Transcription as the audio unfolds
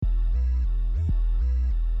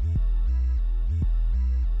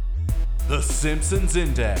The Simpsons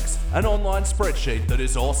Index, an online spreadsheet that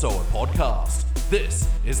is also a podcast. This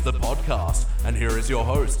is the podcast, and here is your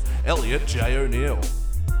host, Elliot J. O'Neill.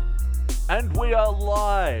 And we are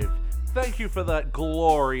live! Thank you for that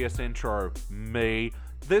glorious intro, me.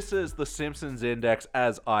 This is The Simpsons Index,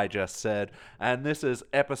 as I just said, and this is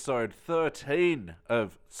episode 13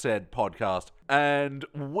 of said podcast. And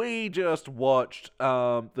we just watched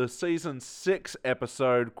the season 6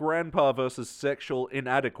 episode, Grandpa vs. Sexual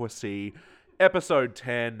Inadequacy, episode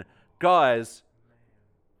 10. Guys,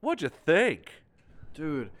 what'd you think?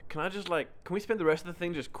 Dude, can we spend the rest of the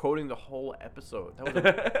thing just quoting the whole episode? That was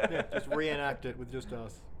Yeah, just reenact it with just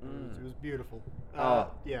us. It was beautiful.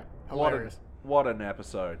 Yeah, hilarious. What an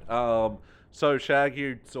episode. So, Shag,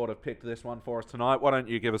 you sort of picked this one for us tonight. Why don't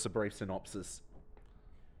you give us a brief synopsis?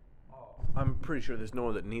 I'm pretty sure there's no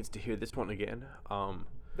one that needs to hear this one again.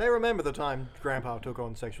 They remember the time Grandpa took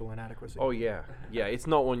on sexual inadequacy. Oh, yeah. Yeah, it's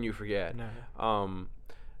not one you forget. No.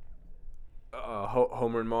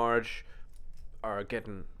 Homer and Marge are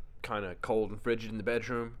getting kind of cold and frigid in the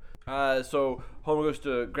bedroom. So Homer goes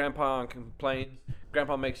to Grandpa and complains.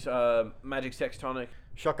 Grandpa makes magic sex tonic.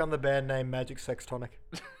 Shotgun the band name Magic Sex Tonic.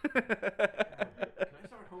 Can I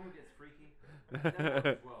start Homer Gets Freaky?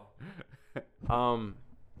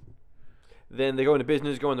 Then they go into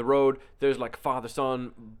business, go on the road. There's like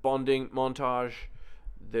father-son bonding montage.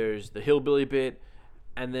 There's the hillbilly bit.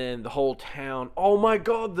 And then the whole town. Oh my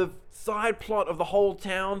god, the side plot of the whole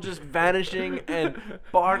town just vanishing. And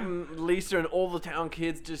Bart and Lisa and all the town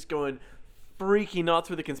kids just going freaky nuts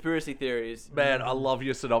with the conspiracy theories. Man, I love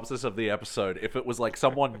your synopsis of the episode. If it was like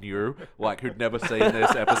someone new, like who'd never seen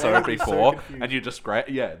this episode before, and you just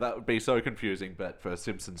that would be so confusing. But for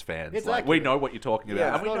Simpsons fans, It's like, we know what you're talking about,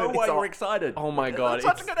 Yeah, and we know why you're excited. Oh my god, It's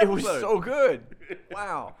such a good it was episode. so good.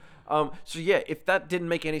 Wow. So yeah, if that didn't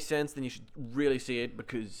make any sense, then you should really see it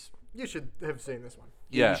because You should have seen this one.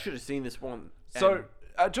 Yeah. you should have seen this one. So,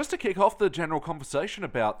 just to kick off the general conversation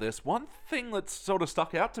about this, one thing that's sort of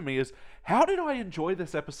stuck out to me is, how did I enjoy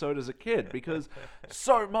this episode as a kid? Because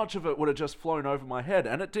so much of it would have just flown over my head,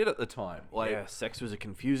 and it did at the time. Like, yeah, sex was a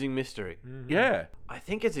confusing mystery. yeah. I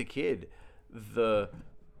think as a kid, the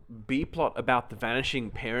B plot about the vanishing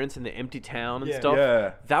parents in the empty town and Yeah. stuff,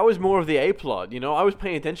 Yeah. that was more of the A plot, you know? I was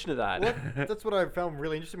paying attention to that. Well, that's what I found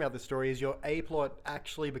really interesting about this story is your A plot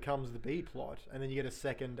actually becomes the B plot, and then you get a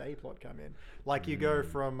second A plot come in. Like you go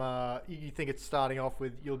from you think it's starting off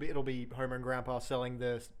with it'll be Homer and Grandpa selling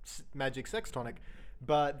the magic sex tonic,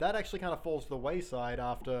 but that actually kind of falls to the wayside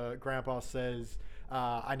after Grandpa says,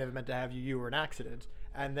 "I never meant to have you. You were an accident,"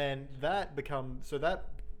 and then that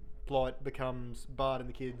plot becomes Bart and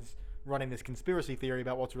the kids running this conspiracy theory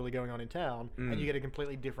about what's really going on in town, and you get a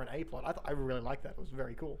completely different A plot. I really like that. It was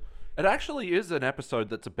very cool. It actually is an episode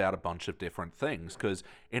that's about a bunch of different things, because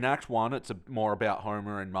in Act 1, it's more about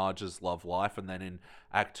Homer and Marge's love life, and then in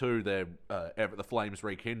Act 2, the flames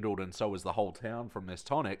rekindled, and so is the whole town from this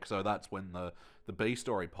tonic, so that's when the B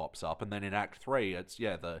story pops up. And then in Act 3, it's,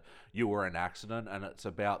 you were an accident, and it's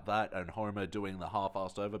about that, and Homer doing the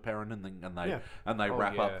half-assed over-parenting, and they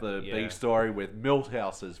wrap up the B story with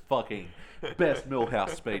Milhouse's fucking best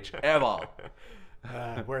Milhouse speech ever.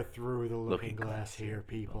 We're through the looking glass here,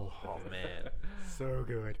 people. Oh, man. So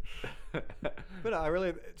good. But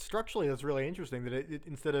structurally, that's really interesting that it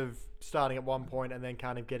instead of starting at one point and then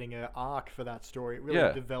kind of getting an arc for that story, it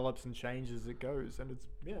really develops and changes as it goes. And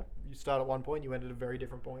you start at one point, you end at a very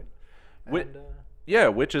different point.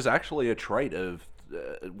 And, Which is actually a trait of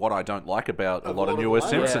what I don't like about a lot of newer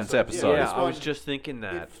Simpsons episodes. Yeah, I was just thinking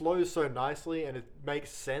that. It flows so nicely and it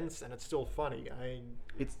makes sense and it's still funny.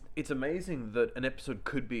 It's amazing that an episode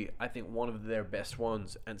could be, I think, one of their best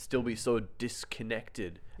ones and still be so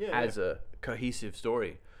disconnected as a cohesive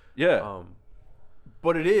story. Yeah.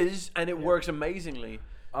 But it is, and it works amazingly.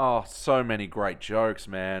 Oh, so many great jokes,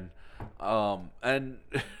 man. And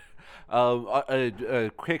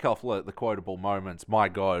kick off the quotable moments. My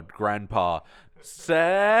God, Grandpa.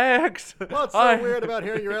 Sex! What's so weird about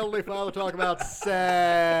hearing your elderly father talk about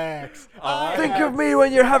sex? Think of me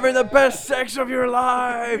when you're having the best sex of your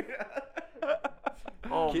life!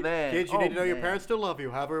 Oh, man. Kids, you need to know your parents still love you.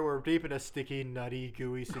 However, we're deep in a sticky, nutty,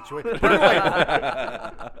 gooey situation.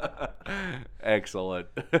 Excellent.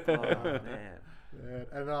 Oh, man.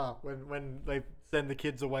 And when they send the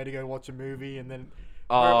kids away to go watch a movie and then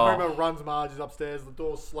Homer runs Marge's upstairs, the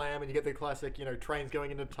doors slam, and you get the classic, trains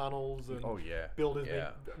going into tunnels and buildings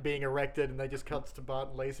being erected, and they just cuts to Bart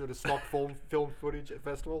and Lisa at a stock film footage at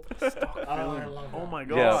festival. I love that. Oh my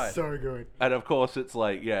god. Yeah. So good. And of course, it's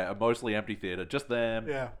like, a mostly empty theater. Just them,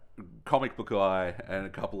 comic book guy, and a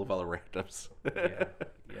couple of other randoms.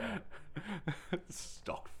 Yeah.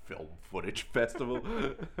 Stock film footage festival.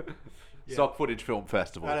 Yeah. Stock footage film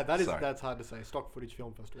festival. That's hard to say. Stock footage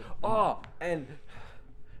film festival. Oh, and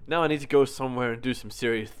now I need to go somewhere and do some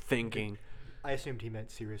serious thinking. I assumed he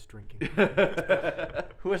meant serious drinking.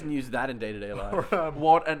 Who hasn't used that in day-to-day life?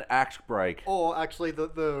 What an act break. Or actually,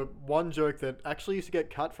 the one joke that actually used to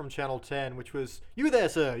get cut from Channel 10, which was, "You there,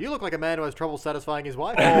 sir? You look like a man who has trouble satisfying his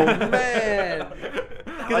wife." Oh man,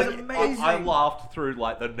 that's amazing. I laughed through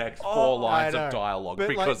like the next 4 lines of dialogue But,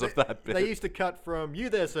 because like, of that bit. They used to cut from "You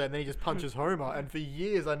there, sir," and then he just punches Homer. And for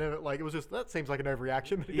years, I never it was just that seems like an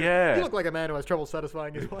overreaction. But he goes, Yeah. "You look like a man who has trouble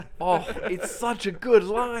satisfying his wife." Oh, it's such a good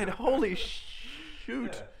line. Holy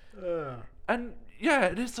shoot. And yeah,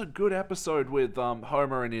 it is a good episode with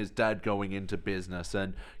Homer and his dad going into business,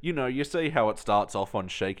 and you see how it starts off on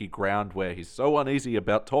shaky ground where he's so uneasy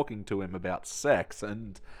about talking to him about sex,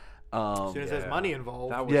 and As soon as there's money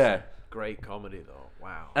involved. That was great comedy, though.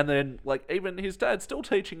 Wow. and then like even his dad's still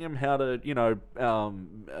teaching him how to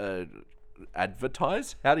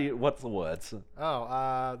advertise. What's the words? the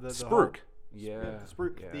Spruik. whole- Yeah.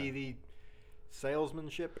 Spruik. Yeah. The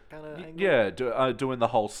salesmanship kind of angle. Yeah, doing the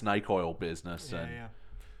whole snake oil business, Yeah, and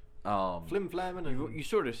yeah. Flim flamming and You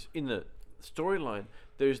sort of in the storyline.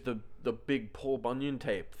 There's the big Paul Bunyan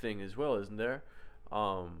tape thing as well, isn't there?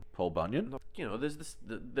 Paul Bunyan. There's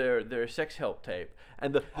their sex help tape,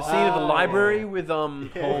 and the scene of the library with Paul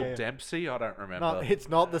yeah. Dempsey. I don't remember. No, it's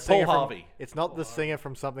not the singer Paul from, Harvey. It's not the singer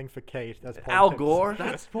from Something for Kate. That's Paul Al Dempsey. Gore.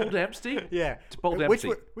 That's Paul Dempsey. Yeah. It's Paul Which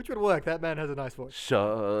Dempsey. which would work. That man has a nice voice.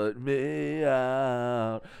 Shut me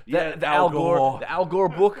out. The Al Gore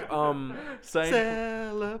book. Sane,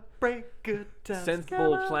 Celebrate good times.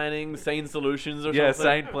 Sensible planning, sane solutions, or yeah, something.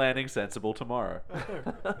 sane planning, sensible tomorrow.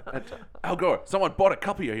 And Al Gore, someone bought a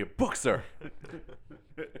copy of your book, sir.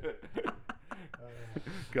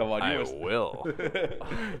 Come on, you will.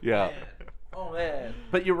 yeah. Oh man.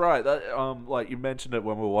 But you're right. That, like you mentioned it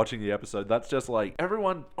when we were watching the episode. That's just like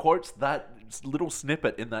everyone quotes that little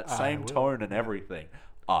snippet in that same will. tone and everything.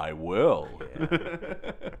 I will.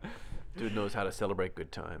 Dude knows how to celebrate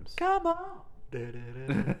good times. Come on.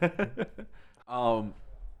 Da-da-da.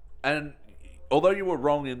 And although you were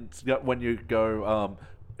wrong when you go,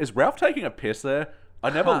 is Ralph taking a piss there? I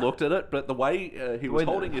never looked at it, but the way he was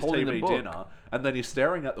holding his holding the TV book. dinner, and then he's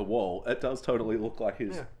staring at the wall, it does totally look like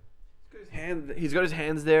his... Yeah. He's got his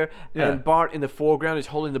hands there, Yeah. and Bart in the foreground is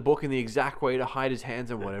holding the book in the exact way to hide his hands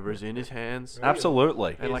and whatever's in his hands.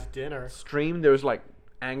 Absolutely. And His like dinner. stream, there's like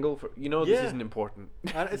angle for this Yeah. isn't important.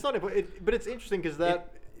 And it's not important, but it's interesting because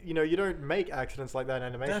that you don't make accidents like that in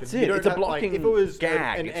animation. That's You it. don't It's a have, blocking if it was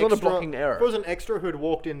gag. An It's not a extra, blocking error. If it was an extra who had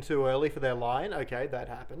walked in too early for their line, okay, that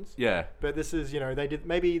happens. Yeah. But this is, they did.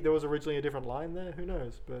 Maybe there was originally a different line there. Who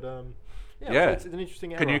knows? But Yeah. it's an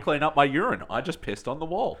interesting. Can you clean up my urine? I just pissed on the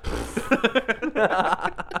wall.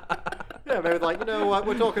 Yeah, maybe like you know what?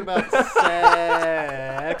 We're talking about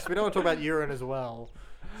sex. We don't want to talk about urine as well.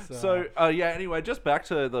 So, anyway, just back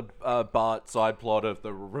to the Bart side plot of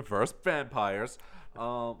the reverse vampires.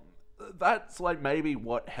 That's like maybe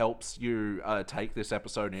what helps you take this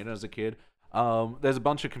episode in as a kid. There's a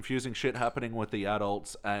bunch of confusing shit happening with the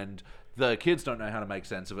adults, and the kids don't know how to make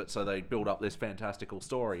sense of it, so they build up this fantastical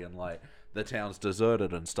story, and like the town's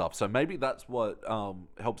deserted and stuff. So maybe that's what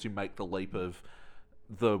helps you make the leap of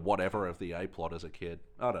the whatever of the A plot as a kid.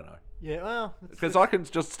 I don't know. Yeah, well, Because I can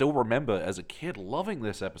just still remember as a kid loving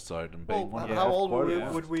this episode and being one of the how most old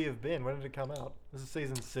quoted would we have been? When did it come out? This is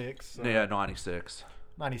season 6. So Yeah, 96.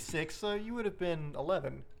 96. So you would have been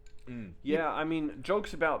 11. Yeah, I mean,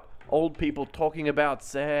 jokes about old people talking about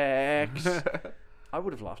sex. I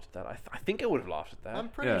would have laughed at that. I think I would have laughed at that. I'm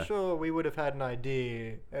pretty Yeah. sure we would have had an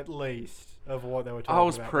idea, at least, of what they were talking I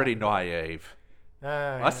was about. pretty naive.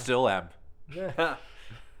 I still am. Yeah.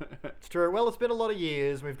 It's true. Well, it's been a lot of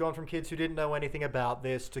years. We've gone from kids who didn't know anything about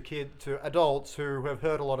this to adults who have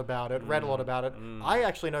heard a lot about it, read a lot about it. I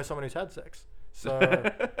actually know someone who's had sex, so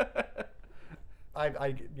I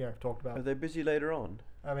talked about Are it. they busy later on?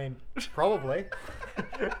 I mean, probably.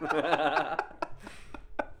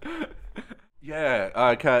 Yeah,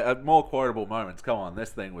 okay, more quotable moments. Come on,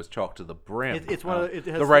 this thing was chocked to the brim. It's one of the- it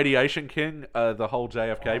has the Radiation King, the whole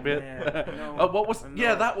JFK bit. No, What was?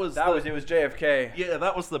 Yeah, that was. it was JFK. Yeah,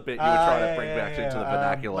 that was the bit you were trying to bring back into the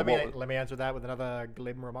vernacular. Let me answer that with another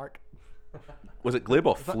glib remark. Was it glib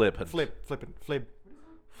or flippant? Flippant.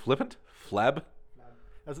 Flippant? Flab?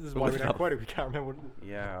 This is why we don't quote it. We can't remember.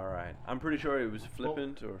 Yeah, all right. I'm pretty sure it was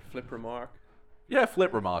flippant or flip remark. Yeah,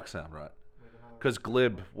 flip remarks sound right. Because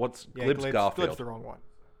glib, glib's Garfield. Glib's the wrong one.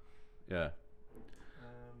 Yeah.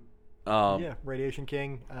 Yeah, Radiation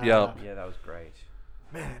King. Yeah. Yeah, that was great.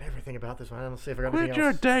 Man, everything about this one. Let's see if I got Quit anything your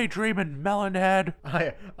else. daydreaming, melonhead.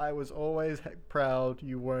 I was always proud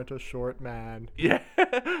you weren't a short man. Yeah,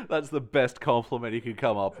 that's the best compliment you could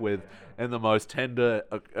come up with in the most tender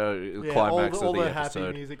climax all of the the happy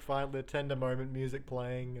episode. music, the tender moment music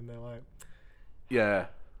playing, and they're like, Yeah.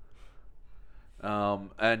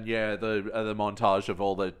 And yeah, the montage of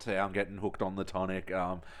all the town getting hooked on the tonic.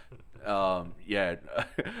 Yeah,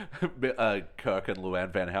 Kirk and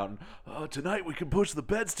Luann Van Houten. Oh, tonight we can push the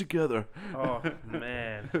beds together. Oh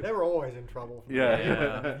man. they were always in trouble.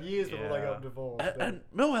 Yeah. Years before they got divorced. And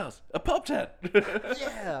Millhouse, a pub tent.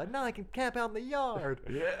 Yeah, now I can camp out in the yard.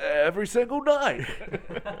 Yeah, every single night.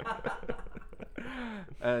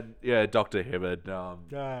 And yeah, Dr. Hibbard.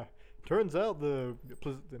 Turns out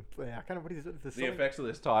what is it? The effects of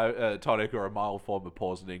this tonic are a mild form of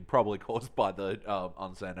poisoning, probably caused by the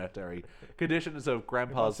unsanitary conditions of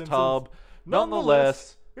Grandpa's Simpsons. tub.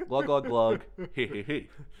 Nonetheless, glug glug glug, he he he.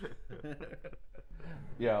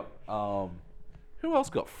 Yeah. Who else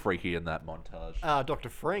got freaky in that montage? Dr.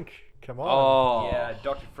 Frank, come on. Oh, Yeah,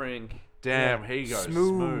 Dr. Frank. damn, he goes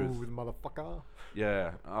smooth, motherfucker.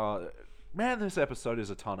 Yeah. Man, this episode is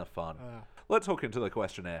a ton of fun. Let's hook into the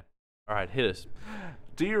questionnaire. All right, hit us.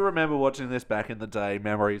 Do you remember watching this back in the day?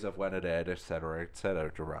 Memories of when it aired, etc.,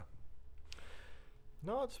 etc.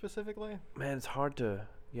 Not specifically. Man, it's hard to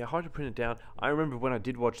print it down. I remember when I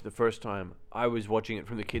did watch it the first time, I was watching it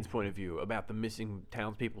from the kids' point of view about the missing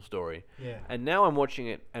townspeople story. Yeah. And now I'm watching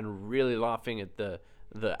it and really laughing at the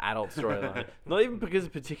adult storyline. Not even because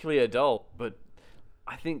it's particularly adult, but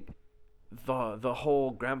I think the whole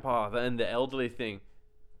grandpa and the elderly thing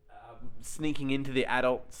sneaking into the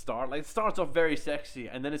adult start. Like, it starts off very sexy,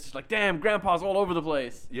 and then it's just like, damn, grandpa's all over the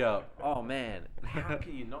place. Yeah. Oh, man. How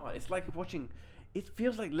can you not? It's like watching... It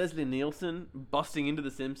feels like Leslie Nielsen busting into The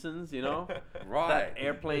Simpsons, you know? Right. That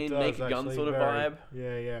airplane, It does, Naked Gun actually, sort of very- vibe.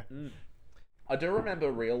 Yeah. I do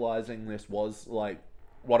remember realizing this was like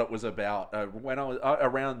what it was about when I was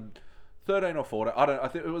around 13 or 14. I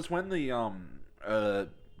think it was when the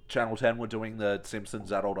Channel 10 were doing the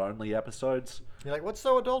Simpsons adult only episodes. You're like, what's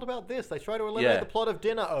so adult about this? They try to eliminate Yeah. the plot of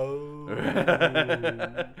dinner. Oh.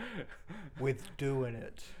 With doing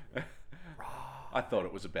it. I thought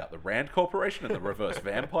it was about the Rand Corporation and the reverse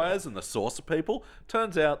vampires and the saucer people.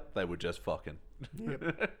 Turns out they were just fucking.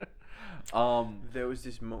 Yep. There was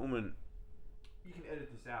this moment... You can edit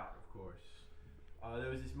this out, of course. There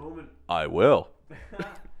was this moment I will.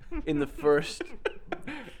 in the first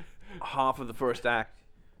half of the first act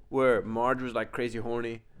where Marge was like crazy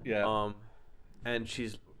horny. Yeah. And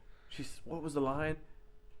she's what was the line?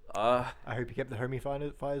 I hope you kept the homie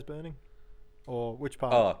fires burning. Or which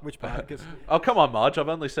part? Oh. Which part? 'Cause- Oh, come on, Marge. I've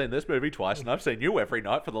only seen this movie twice, and I've seen you every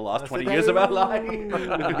night for the last 20 years of our life.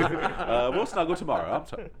 We'll snuggle tomorrow. I'm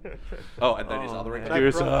sorry. Oh, and then his other man.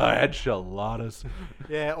 excuse, enchiladas.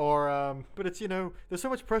 Yeah, or but it's there's so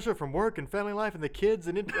much pressure from work and family life and the kids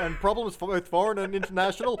and problems for both foreign and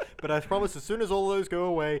international. But I promise, as soon as all those go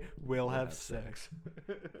away, we'll have sex.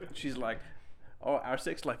 She's like, "Oh, our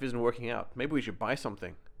sex life isn't working out. Maybe we should buy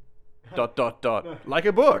something." ... Like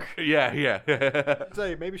a book. Yeah.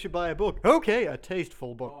 Say maybe you should buy a book. Okay, a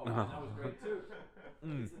tasteful book. That was great too.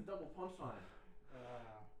 It's a double punchline.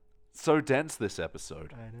 So dense, this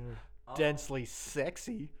episode. I know. Densely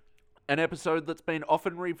sexy. An episode that's been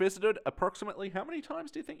often revisited. Approximately how many times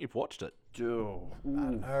do you think you've watched it? Dude. Oh.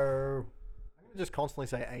 I'm gonna just constantly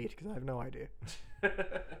say 8 because I have no idea.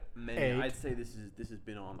 Man, 8. I'd say this has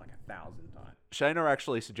been on like 1,000 times. Shayna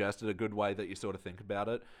actually suggested a good way that you sort of think about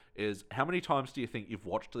it is how many times do you think you've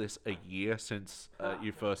watched this a year since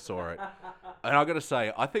you first saw it? And I got to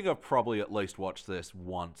say, I think I've probably at least watched this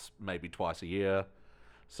once, maybe twice a year.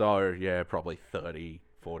 So, yeah, probably 30,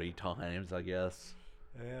 40 times, I guess,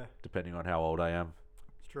 Yeah, depending on how old I am.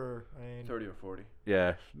 it's true. I mean, 30 or 40.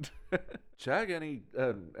 Yeah. Jag, any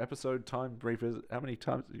episode time revisit? How many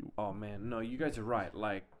times? Oh man, no, you guys are right.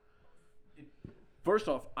 Like, first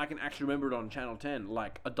off, I can actually remember it on Channel 10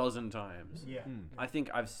 like a dozen times. yeah. I think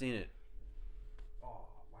I've seen it.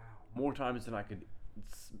 More times than I could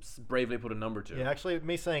bravely put a number to. Yeah, actually,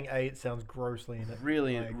 me saying 8 sounds grossly in it.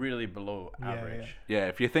 Really, like, really below Yeah, average. Yeah,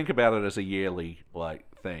 if you think about it as a yearly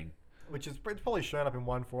thing. Which is it's probably shown up in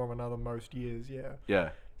one form or another most years. Yeah. Yeah.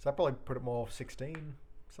 So I probably put it more 16,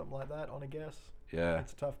 something like that, on a guess. Yeah.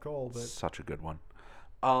 It's a tough call, but Such a good one.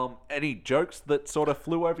 Any jokes that sort of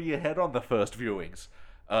flew over your head on the first viewings?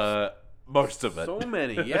 Most of it. So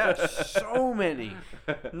many, yeah, so many.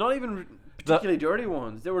 Not even particularly dirty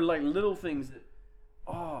ones. There were like little things that,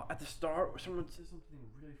 at the start, someone said something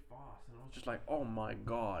really fast, and I was just like, oh my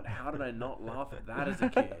god, how did I not laugh at that as a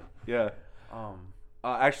kid? Yeah.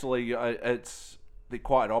 Actually, it's the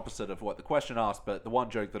quite opposite of what the question asked, but the one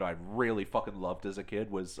joke that I really fucking loved as a kid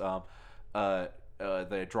was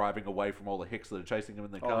they're driving away from all the hicks that are chasing them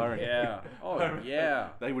in the car.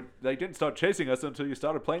 They didn't start chasing us until you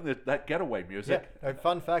started playing that getaway music. Yeah.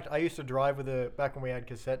 Fun fact: I used to drive with back when we had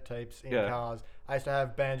cassette tapes in cars. I used to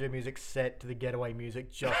have banjo music set to the getaway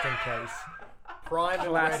music just in case. Prime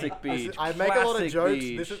Classic and ready. beach. I make a lot of Classic jokes.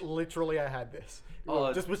 beach. This is literally I had this.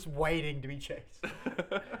 Just was waiting to be chased.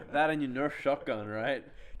 That and your Nerf shotgun, right?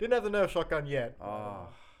 Didn't have the Nerf shotgun yet. Oh.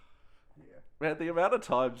 Man, the amount of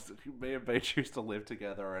times me and Beach used to live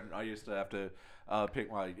together, and I used to have to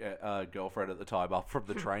pick my girlfriend at the time up from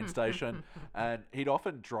the train station, and he'd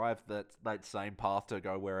often drive that same path to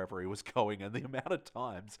go wherever he was going, and the amount of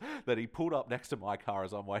times that he pulled up next to my car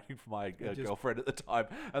as I'm waiting for my girlfriend at the time,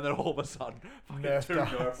 and then all of a sudden, fucking two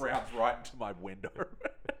Nerf rounds right into my window.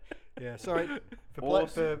 Yeah, sorry.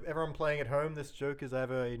 For everyone playing at home, this joke is I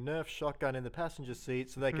have a Nerf shotgun in the passenger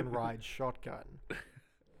seat so they can ride shotgun.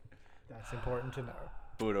 That's important to know.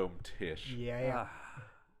 Boom, tish. Yeah.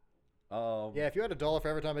 Yeah, if you had $1 for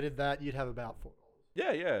every time I did that, you'd have about $4.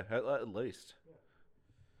 Yeah, at least.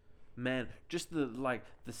 Man, just the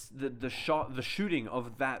shooting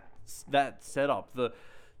of that setup,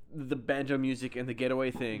 the banjo music and the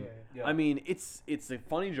getaway thing. Yeah. I mean, it's a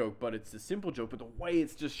funny joke, but it's a simple joke. But the way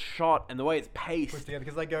it's just shot and the way it's paced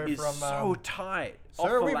Because they go is from so tight.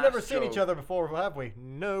 Sir, we've never seen each other before, have we?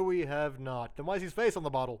 No, we have not. Then why is his face on the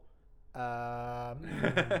bottle? Getaway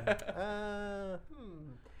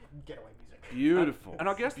music. Beautiful. And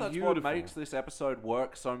I guess that's what makes this episode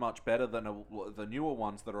work so much better than the newer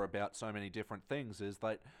ones that are about so many different things, is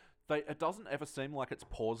that it doesn't ever seem like it's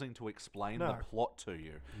pausing to explain the plot to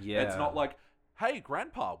you. Yeah. It's not like, hey,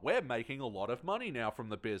 Grandpa, we're making a lot of money now from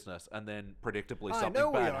the business, and then predictably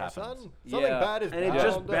something bad happens. Son. Something bad is and it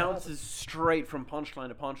just bounces straight from punchline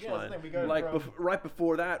to punchline. Right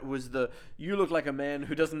before that was you look like a man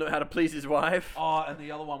who doesn't know how to please his wife. Oh, and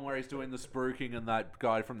the other one where he's doing the spruiking, and that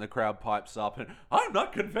guy from the crowd pipes up, and I'm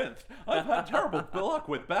not convinced. I've had terrible luck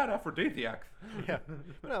with bad aphrodisiacs. Yeah.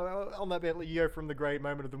 No, on that bit, you go from the great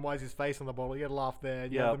moment of them, why is his face on the bottle? You get a laugh there.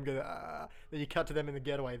 And you have them go, then you cut to them in the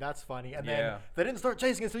getaway. That's funny. And then they didn't start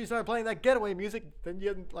chasing until you started playing that getaway music. Then you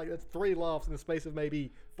had, that's 3 laughs in the space of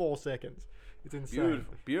maybe 4 seconds. It's insane.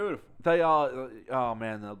 Beautiful. They are, oh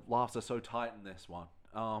man, the laughs are so tight in this one.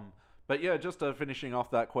 But yeah, just finishing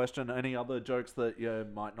off that question, any other jokes that you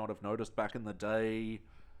might not have noticed back in the day?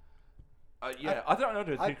 I don't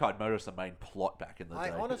think I'd noticed the main plot back in the day.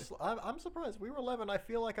 Honestly, I'm surprised. We were 11. I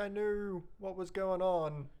feel like I knew what was going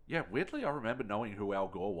on. Yeah, weirdly, I remember knowing who Al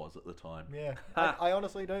Gore was at the time. Yeah. I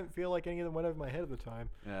honestly don't feel like any of them went over my head at the time.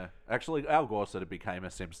 Yeah. Actually, Al Gore sort of became a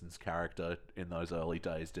Simpsons character in those early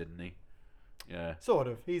days, didn't he? Yeah. Sort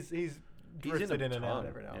of. He's drifted in and out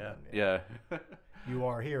every now and then. Yeah. You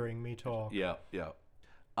are hearing me talk. Yeah.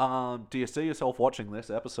 Do you see yourself watching this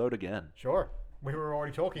episode again? Sure. We were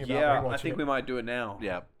already talking about rewatching I think we might do it now.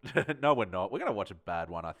 Yeah. No, we're not. We're going to watch a bad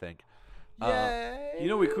one, I think. Yay!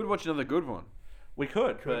 We could watch another good one. We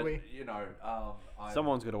could but, we?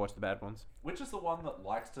 Someone's going to watch the bad ones. Which is the one that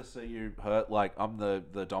likes to see you hurt? Like, I'm the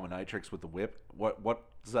dominatrix with the whip. What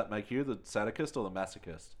does that make you? The sadist or the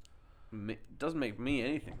masochist? Doesn't make me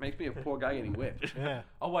anything. Makes me a poor guy getting whipped. Yeah.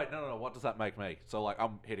 Oh, wait, no. What does that make me? So, like,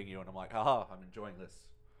 I'm hitting you and I'm like, haha, I'm enjoying this.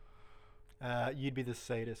 You'd be the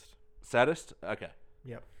sadist. Sadist? Okay.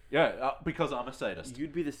 Yep. Yeah, because I'm a sadist.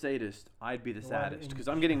 You'd be the sadist. I'd be the saddest because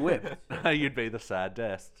I'm getting whipped. You'd be the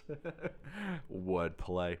saddest.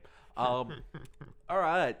 Wordplay. All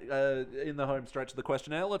right. In the home stretch of the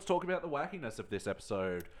questionnaire, let's talk about the wackiness of this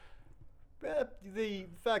episode. The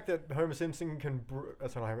fact that Homer Simpson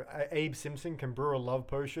Abe Simpson can brew a love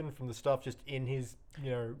potion from the stuff just in his,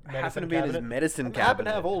 medicine Happened to be cabinet. in his medicine cabinet. Happened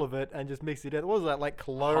to have all of it and just mix it together. What was that, like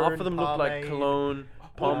cologne? Half of them looked like cologne,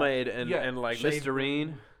 pomade, and like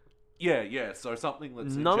Listerine. Yeah. So something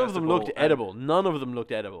that's None of them looked edible. None of them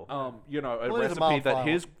looked edible. A recipe that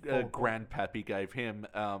his grandpappy gave him,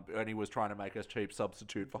 and he was trying to make a cheap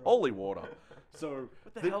substitute for holy water. So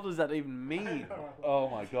what the hell does that even mean? Oh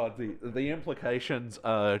my god, the implications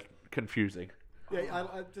are confusing. Yeah,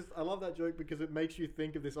 I love that joke because it makes you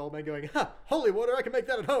think of this old man going, "Ha, holy water! I can make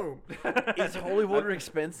that at home." Is holy water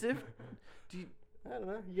expensive? I don't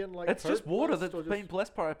know. You get it's just water that's been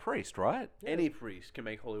blessed by a priest, right? Yeah. Any priest can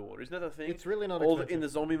make holy water. Isn't that the thing? It's really not all expensive. In the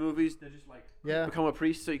zombie movies, they're just like become a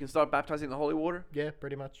priest so you can start baptizing the holy water. Yeah,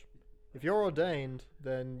 pretty much. If you're ordained,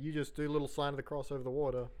 then you just do a little sign of the cross over the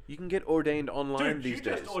water. You can get ordained online these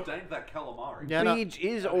days. You just ordained that calamari. Yeah, Beach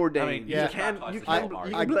is ordained. I mean, you can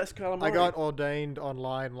bless calamari. I got ordained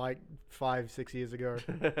online like 5-6 years ago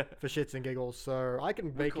for shits and giggles. So I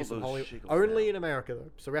can make you call some those Hollywood. shiggles Only now. in America,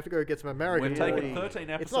 though. So we have to go get some American. We've Hollywood. taken 13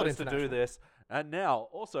 It's not episodes to do international. this, and now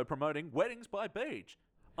also promoting Weddings by Beach.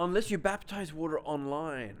 Unless you baptize water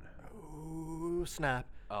online. Ooh, snap.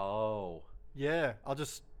 Oh. Yeah, I'll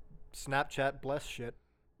just Snapchat bless shit.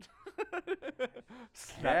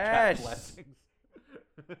 Snapchat Yes. blessings.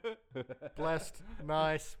 Blessed,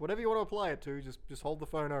 nice. Whatever you want to apply it to, just hold the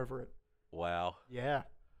phone over it. Wow. Yeah.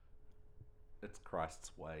 It's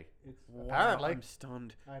Christ's way. Apparently. I'm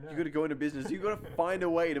stunned. I know. You got to go into business. You got to find a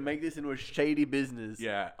way to make this into a shady business.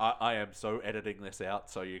 Yeah, I am so editing this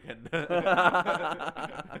out so you can...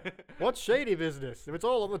 What's shady business? If it's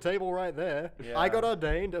all on the table right there. Yeah. I got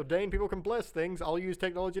ordained. Ordained people can bless things. I'll use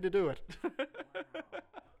technology to do it.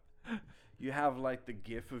 You have like the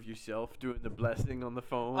gif of yourself doing the blessing on the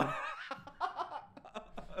phone.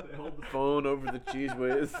 They hold the phone over the cheese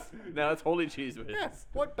whiz. Now it's holy cheese whiz. Yeah.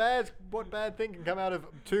 What bad thing can come out of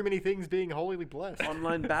too many things being holily blessed?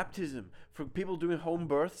 Online baptism for people doing home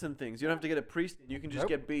births and things. You don't have to get a priest. You can just Nope.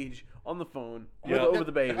 get Beach on the phone Yeah. over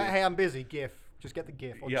the baby. Hey, I'm busy. GIF. Just get the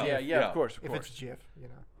GIF. Or Yeah. GIF. Yeah, Yeah. of course, of If course. it's GIF, you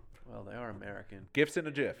know. Well, they are American. Gifts in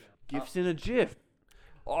a GIF. Gifts in a GIF.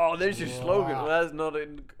 Oh, there's your slogan. Well, that's not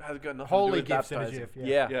has got nothing Holy to do with gifts in a baptizing. GIF, yeah.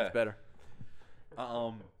 Yeah, Yeah. it's better.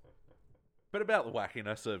 But about the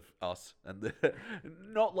wackiness of us and the,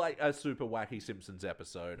 not like a super wacky Simpsons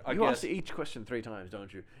episode. I You guess. ask each question 3 times,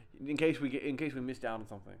 don't you? In case we missed out on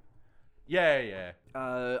something. Yeah.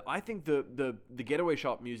 I think the getaway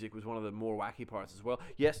shop music was one of the more wacky parts as well.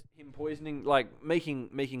 Yes, him poisoning, like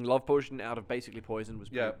making love potion out of basically poison was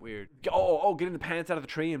pretty Yeah. weird. Oh, getting the pants out of the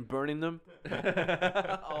tree and burning them.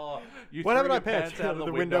 Oh, you What threw happened your I pants out out of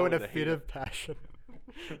the window in a with fit heat. of passion?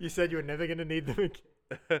 You said you were never going to need them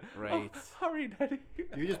again. Right. Hurry, Daddy.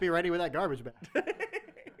 You just be ready with that garbage bag.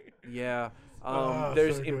 Yeah. Oh,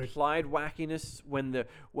 There's so good. implied wackiness when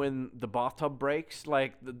the bathtub breaks.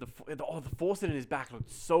 Like the faucet in his back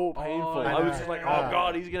looked so painful. I I was know. just like, Yeah. oh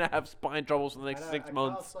god, he's gonna have spine troubles for the next 6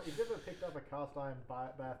 months. You've never picked up a cast iron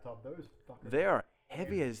bathtub. Those fuckers. They are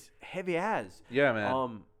heavy as. Yeah,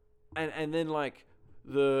 man. And then like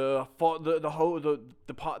the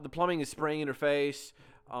plumbing is spraying in her face.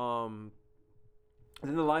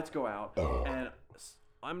 Then the lights go out, and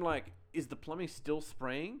I'm like, is the plumbing still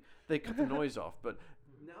spraying? They cut the noise off, but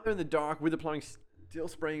now they're in the dark with the plumbing still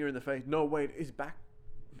spraying her in the face. No, wait, his back.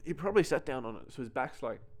 He probably sat down on it, so his back's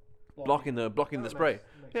like blocking the spray.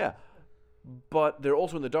 makes Yeah. But they're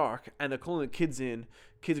also in the dark, and they're calling the kids in.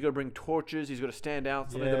 Kids are going to bring torches. He's going to stand out.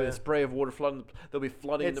 There'll be Yeah. a spray of water flooding. They'll be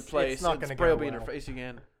flooding into It's place. not and gonna spray go will be in her well. face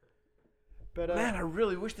again. But Man, I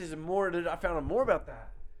really wish there's more. I found out more about that.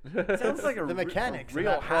 It sounds like a the mechanics of real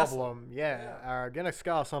that hassle. problem, are gonna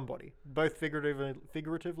scar somebody, both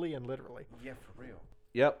figuratively and literally. Yeah, for real.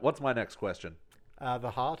 Yep. What's my next question? The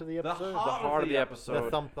heart of the episode. The heart of the episode. The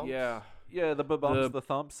thump-thumps. Yeah. Yeah, the bumps, The the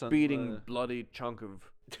thumps, and Beating the- bloody chunk of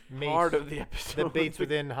Meat heart of the episode. that beats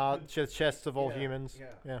within chests of all humans.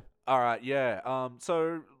 Yeah. All right, yeah.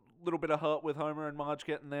 So a little bit of heart with Homer and Marge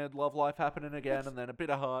getting their love life happening again, and then a bit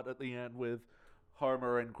of heart at the end with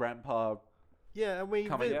Homer and Grandpa. Yeah, and we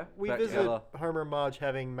Coming we back visit together. Homer and Marge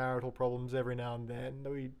having marital problems every now and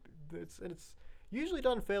then. It's usually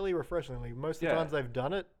done fairly refreshingly. Most of the Yeah. times they've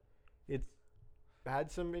done it, it's had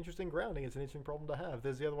some interesting grounding. It's an interesting problem to have.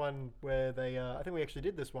 There's the other one where they, I think we actually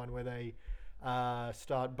did this one where they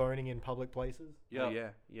start boning in public places. Oh, yeah.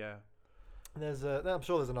 And I'm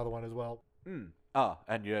sure there's another one as well.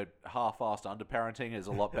 And your half-assed underparenting is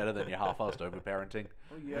a lot better than your half-assed overparenting.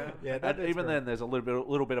 Oh, yeah. Yeah, And that's even great. then, there's a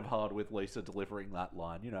little bit of hard with Lisa delivering that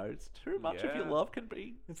line. You know, it's too much of your Yeah. love can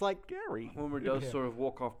be It's like scary. Homer does Yeah. sort of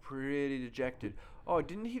walk off pretty dejected. Oh,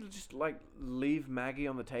 didn't he just like leave Maggie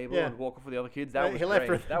on the table Yeah. and walk off with the other kids? That was he left her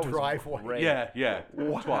great. at That the was driveway. great. Yeah,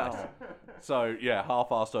 Wow. twice. So yeah,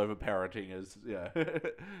 half-assed overparenting is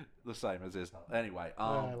the same as this. Anyway,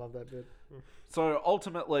 I love that bit. so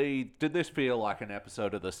ultimately, did this feel like an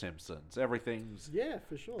episode of The Simpsons? Everything's Yeah,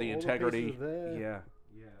 for sure. The All integrity. pieces are there. Yeah.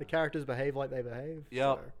 The characters behave like they behave.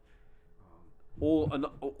 Yep. So. All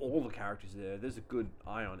the characters there. There's a good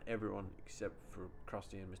eye on everyone except for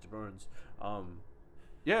Krusty and Mr. Burns.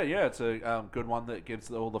 yeah, it's a good one that gives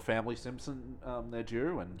all the family Simpson their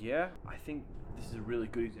due, and Yeah, I think this is a really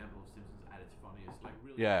good example of Simpsons at its funniest. Like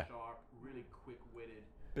really Yeah. sharp, really quick-witted.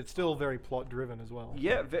 But still very plot driven as well.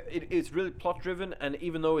 Yeah, it's really plot-driven, and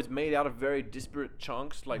even though it's made out of very disparate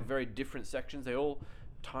chunks, like very different sections, they all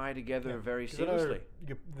tie together very 'Cause I know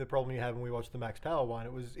seamlessly. the problem you had when we watched the Max Power one,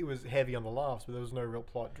 it was heavy on the laughs, but there was no real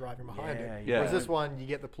plot driving behind it. Yeah. Whereas this one, you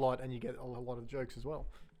get the plot and you get a lot of jokes as well.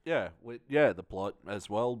 the plot as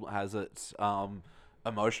well has its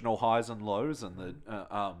emotional highs and lows and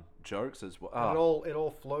the jokes as well. And it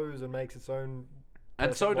all flows and makes its own.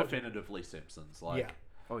 And so perfect logic. definitively Simpsons. Like, Yeah.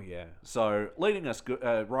 Oh yeah. So, leading us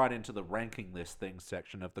right into the ranking this thing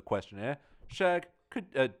section of the questionnaire, Shag,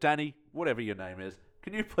 Danny, whatever your name is,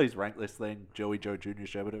 can you please rank this thing, Joey Joe Jr.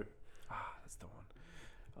 Shabadoo? That's the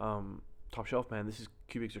one. Top shelf, man. This is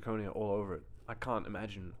cubic zirconia all over it. I can't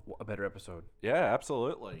imagine a better episode. Yeah,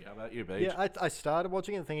 absolutely. How about you, Beach? Yeah, I started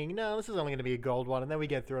watching it and thinking, no, this is only going to be a gold one, and then we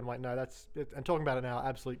get through and I'm like, no, that's it. And talking about it now,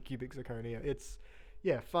 absolute cubic zirconia. It's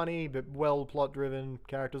funny but well plot driven.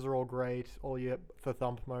 Characters are all great. All your for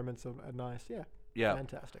thump moments are nice. Yeah,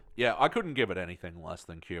 fantastic. Yeah, I couldn't give it anything less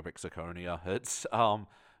than cubic zirconia. It's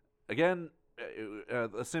again,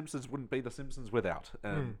 The Simpsons wouldn't be The Simpsons without,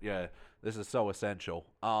 and yeah, this is so essential.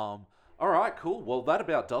 All right, cool. Well, that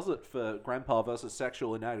about does it for Grandpa versus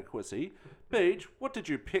Sexual Inadequacy. Beach, what did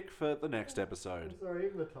you pick for the next episode? I'm sorry,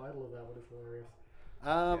 even the title of that one is hilarious.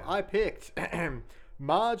 I picked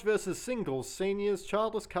Marge versus Singles, Seniors,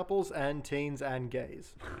 Childless Couples, and Teens and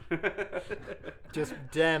Gays. Just,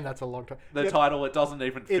 damn, that's a long time. The title, it doesn't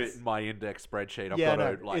even fit in my index spreadsheet. I've got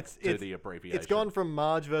to do the abbreviation. It's gone from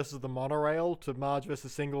Marge versus the monorail to Marge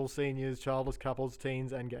versus Singles, Seniors, Childless Couples,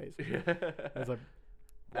 Teens, and Gays. It's like,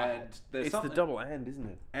 and it's the double and, isn't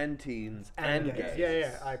it? And teens and gays.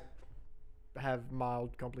 Yeah. I have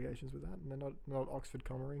mild complications with that, and they're not Oxford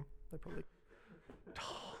commaring. They probably.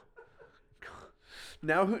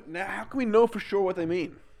 Now how can we know for sure what they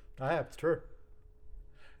mean? It's true.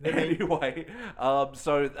 Anyway,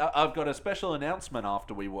 so I've got a special announcement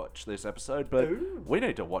after we watch this episode, but we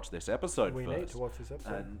need to watch this episode first. We need to watch this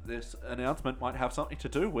episode. And this announcement might have something to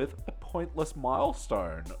do with a pointless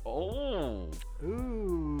milestone. Oh.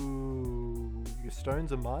 Ooh. Your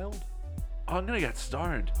stones are mild? I'm going to get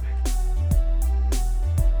stoned.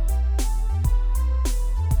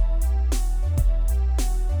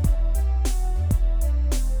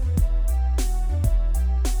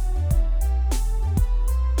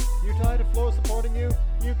 Floor supporting you.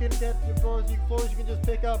 You can get your floors you can just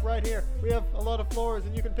pick up right here. We have a lot of floors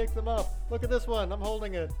and you can pick them up. Look at this one. I'm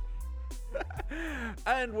holding it.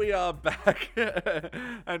 And we are back.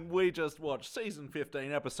 And we just watched season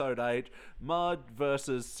 15, episode 8, Marge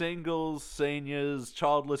versus Singles, Seniors,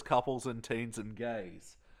 Childless Couples and Teens and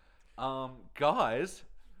Gays. Guys,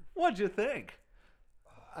 what'd you think?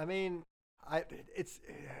 I mean, it's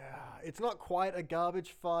not quite a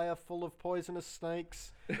garbage fire full of poisonous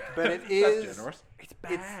snakes, but it is. That's generous. It's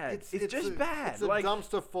bad. It's just a, bad. It's a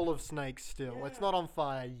dumpster full of snakes still. Yeah. It's not on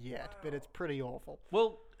fire yet, but it's pretty awful.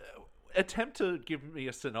 Well, attempt to give me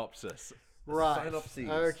a synopsis. Right. Synopses.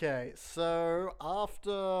 Okay. So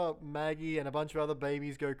after Maggie and a bunch of other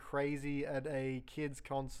babies go crazy at a kids'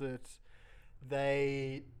 concert,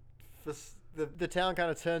 the town kind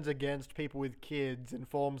of turns against people with kids and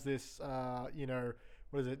forms this,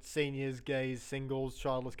 what is it? Seniors, gays, singles,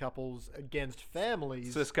 childless couples against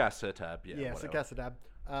families. Saskasatab, yeah, Saskasatab.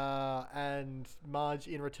 And Marge,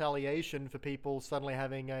 in retaliation for people suddenly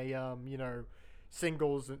having a,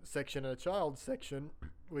 singles section and a child section,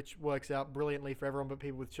 which works out brilliantly for everyone but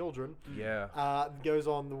people with children. Yeah. Goes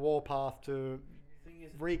on the warpath to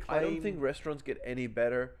reclaim. I don't think restaurants get any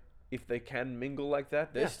better if they can mingle like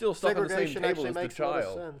that. They're still stuck on the same table as the child. Segregation actually makes a lot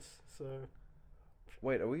of sense. So.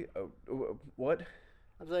 Wait, are we? What?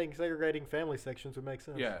 I'm saying segregating family sections would make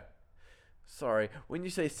sense. Yeah. Sorry, when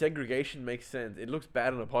you say segregation makes sense, it looks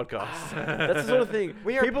bad on a podcast. That's the sort of thing.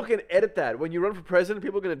 People can edit that. When you run for president,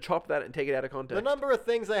 people are going to chop that and take it out of context. The number of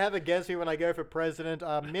things they have against me when I go for president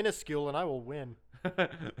are minuscule, and I will win.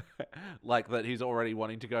 Like that he's already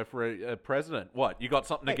wanting to go for a president. What, you got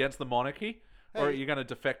something against the monarchy? Or are you going to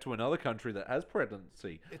defect to another country that has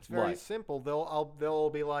presidency? It's very simple. They'll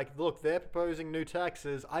be like, look, they're proposing new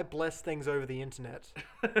taxes. I bless things over the internet.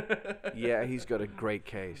 Yeah, he's got a great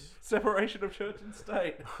case. Separation of church and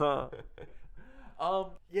state.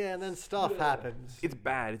 Yeah, and then stuff happens. It's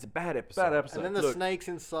bad. It's a bad episode. Bad episode. And then the snakes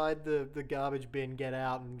inside the garbage bin get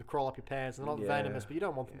out and crawl up your pants. They're not venomous, but you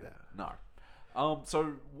don't want them there. No.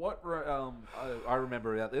 So what I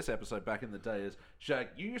remember about this episode back in the day is, Shaq,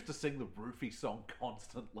 you used to sing the Roofie song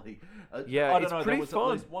constantly. Yeah, I don't it's know, pretty there was fun.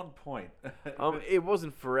 at least one point. It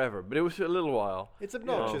wasn't forever, but it was for a little while. It's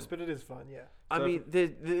obnoxious, but it is fun, yeah. I mean,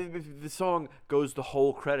 the song goes the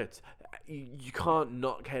whole credits. You can't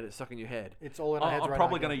not get it stuck in your head. It's all in our heads I'm right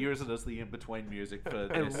probably now. going to use it as the in-between music for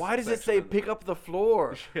And this why does it section. say pick up the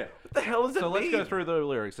floor? Yeah. What the hell does it So mean? let's go through the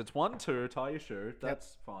lyrics. It's 1, 2, tie your shoe.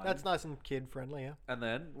 That's fine. That's nice and kid-friendly, yeah. And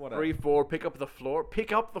then what 3, 4, pick up the floor.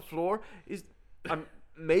 Pick up the floor is...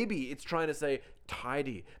 maybe it's trying to say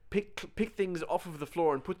tidy. Pick things off of the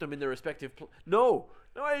floor and put them in their respective. No,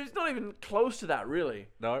 it's not even close to that, really.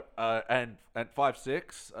 No, and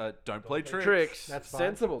 5-6, don't play tricks. Tricks. That's fine.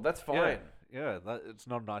 Sensible. That's fine. Yeah, it's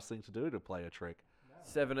not a nice thing to do to play a trick.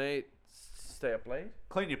 7-8. Stay up late.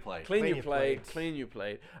 Clean your plate. Clean your plate. Clean your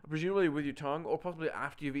plate. Presumably with your tongue, or possibly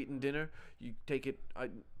after you've eaten dinner, you take it.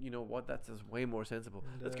 You know what? That's just way more sensible.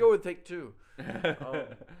 Let's go with take 2.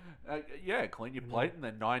 Yeah, clean your plate, and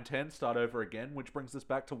then 9-10, start over again, which brings us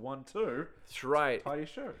back to 1-2. That's right. Tie your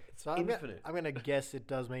shoe. So infinite. I'm gonna guess it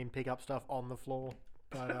does mean pick up stuff on the floor.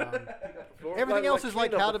 But Floor. everything else is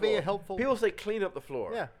like clean up how the to be floor. a helpful. People say clean up the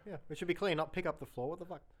floor. Yeah. It should be clean, not pick up the floor. What the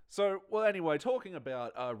fuck? So, well, anyway, talking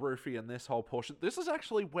about Roofy and this whole portion, this is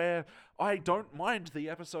actually where I don't mind the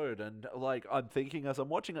episode, and like I'm thinking as I'm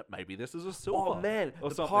watching it, maybe this is a silver. Oh man, or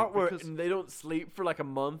the something, part where because- they don't sleep for like a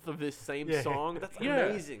month of this same Yeah. song. That's Yeah.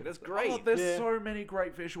 amazing. That's great. Oh, there's Yeah. so many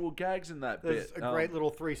great visual gags in that There's bit. a great little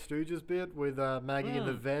Three Stooges bit with Maggie in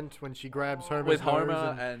the vent when she grabs Homer's with nose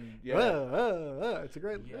Homer and yeah, it's a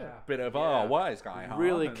great bit of Yeah. wise guy, huh?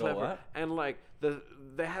 Really and all clever. that. And like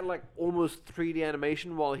they had like almost 3D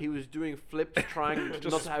animation while he was doing flips, trying Just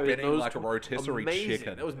not to have his spinning nose like a rotisserie amazing.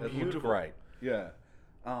 chicken. That was It looked beautiful. great. Yeah.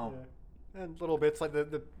 And little bits like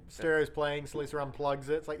the stereo's playing, so Lisa unplugs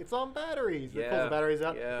it. It's like it's on batteries. It pulls Yeah. the batteries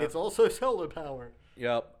out. Yeah. It's also solar power.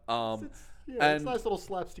 Yep. It's And nice little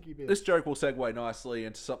slapsticky bit. this joke will segue nicely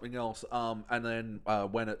into something else. And then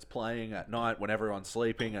when it's playing at night, when everyone's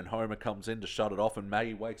sleeping, and Homer comes in to shut it off, and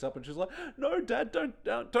Maggie wakes up and she's like, "No, Dad,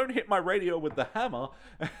 don't hit my radio with the hammer."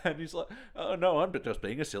 And he's like, "Oh no, I'm just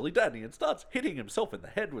being a silly daddy," and starts hitting himself in the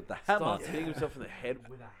head with the hammer. Starts hitting himself in the head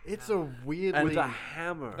with a It's a weirdly with a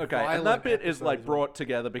hammer. Okay, and violent that bit is episode like as well. brought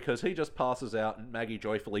together because he just passes out, and Maggie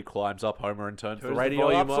joyfully climbs up Homer and turns the Turns the radio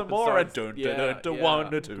volume up some up and more, and starts- dun yeah, dun dun yeah.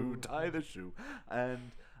 1 to 2, tie the shoe,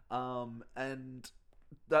 and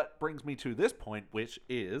that brings me to this point, which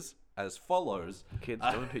is as follows. Kids,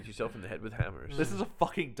 don't hit yourself in the head with hammers. This is a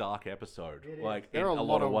fucking dark episode, like There in are a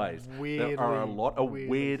lot of ways. There are a weirdly lot of weird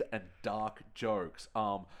weird and dark jokes.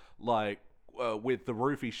 With the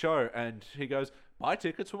Roofy show, and he goes, "Buy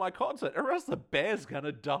tickets for my concert, or else the bear's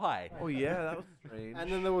gonna die." Oh yeah, that was strange.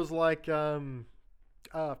 And then there was like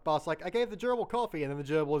Bart's like, I gave the gerbil coffee, and then the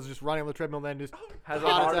gerbil is just running on the treadmill and then just Has a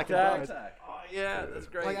heart heart attack and attack. dies. Oh yeah, that's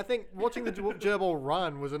great. Like I think watching the gerbil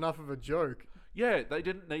run was enough of a joke. Yeah, they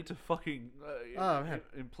didn't need to fucking man.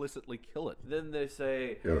 implicitly kill it. Then they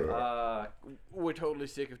say, "We're totally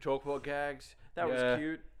sick of chalkboard gags." That was Yeah.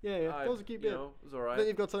 cute. Yeah, that was a cute you bit. know, it was Then alright.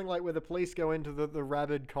 you've got something like where the police go into the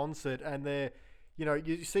rabid concert and they're,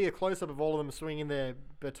 you see a close up of all of them swinging their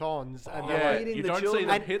batons and they're Yeah, like, hitting you the don't see children.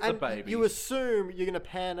 them and, hit the and babies. you assume you're going to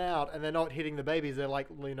pan out and they're not hitting the babies. They're like,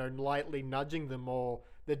 lightly nudging them or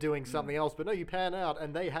they're doing something else. But no, you pan out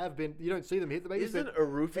and they have been. You don't see them hit the babies. Isn't but a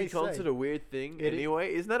roofie they concert say- a weird thing It is-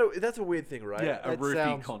 anyway? Isn't that's a weird thing, right? Yeah, a That roofie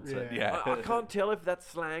sounds- concert. yeah. Yeah, I can't tell if that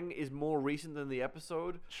slang is more recent than the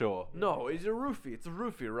episode. Sure. No, it's a roofie. It's a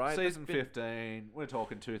roofie, right? Season That's been- 15. We're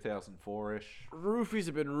talking 2004-ish. Roofies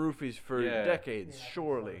have been roofies for Yeah. decades,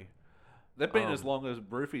 surely. They've been as long as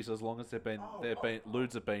roofies, as long as they've been.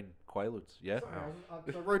 Ludes have been quaaludes. Yeah.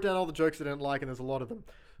 I wrote down all the jokes I didn't like, and there's a lot of them.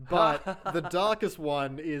 But the darkest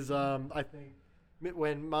one is, I think,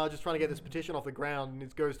 when Marge is trying to get this petition off the ground, and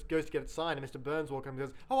it goes to get it signed, and Mr. Burns walks up and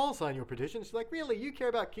goes, "Oh, I'll sign your petition." She's like, "Really? You care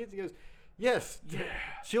about kids?" He goes, "Yes.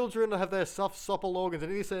 Children have their soft, supple organs."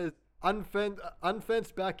 And he says,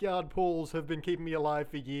 "Unfenced backyard pools have been keeping me alive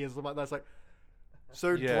for years." I'm like, that's like,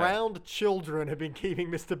 so Yeah. drowned children have been keeping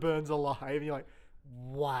Mr. Burns alive. And you're like,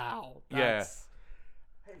 wow. That's,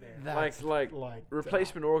 that's Like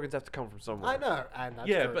replacement organs have to come from somewhere. I know, and that's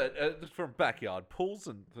Yeah, true. but from backyard pools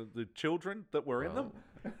and the children that were in them.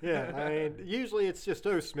 Yeah, I mean, usually it's just,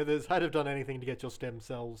 oh, Smithers, I'd have done anything to get your stem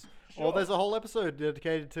cells. Or there's a whole episode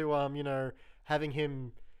dedicated to, having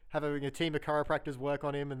a team of chiropractors work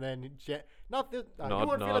on him, and then you won't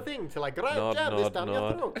feel a thing till I jab this down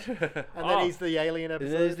your throat. And then he's the alien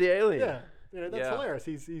episode. There's the alien. Yeah. That's Yeah. hilarious.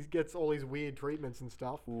 He gets all these weird treatments and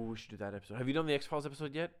stuff. Ooh, we should do that episode. Have you done the X-Files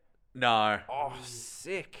episode yet? No. Oh,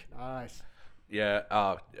 sick. Nice.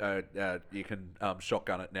 Yeah. You can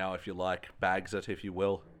shotgun it now if you like. Bags it if you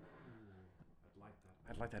will.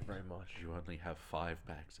 I'd like that very much. You only have 5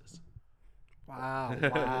 bagses. Wow.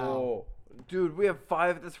 Oh, dude, we have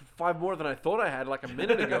 5. That's 5 more than I thought I had like a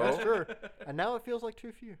minute ago. That's true. And now it feels like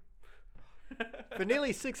too few. For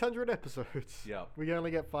nearly 600 episodes. Yeah. We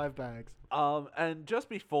only get 5 bags. And just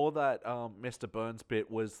before that, Mr. Burns bit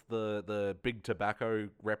was the big tobacco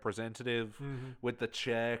representative with the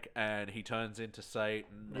check, and he turns into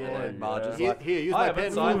Satan, and Marge is like, Here, use I my haven't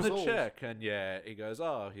pen. signed the Souls. check, and he goes,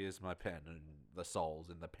 oh, here's my pen, and the souls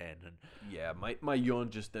in the pen, and Yeah, my yawn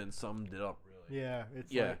just then summed it up, really. Yeah,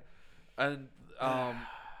 it's yeah, like, and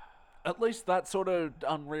at least that sort of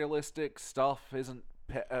unrealistic stuff isn't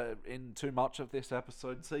in too much of this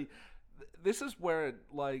episode. See, this is where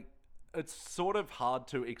it's sort of hard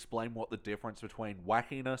to explain what the difference between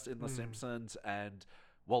wackiness in The Simpsons and,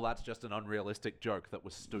 well, that's just an unrealistic joke that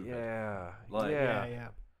was stupid. Yeah. yeah.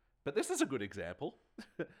 But this is a good example.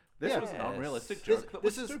 This was an unrealistic This, joke that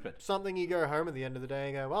this was is stupid. something you go home at the end of the day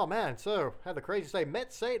and go, oh man, so had the crazy day,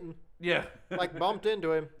 met Satan, Yeah. like bumped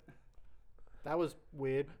into him. That was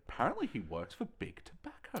weird. Apparently he works for Big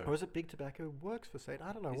Tobacco. Or is it Big Tobacco works for Satan?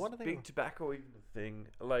 I don't know. Is What are they? big tobacco even a thing?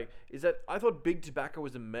 Like, is that? I thought big tobacco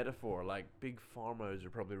was a metaphor. Like, big pharmas are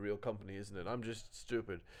probably a real company, isn't it? I'm just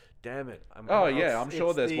stupid. Damn it. Oh yeah, I'm sure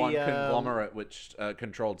it's there's the, one conglomerate which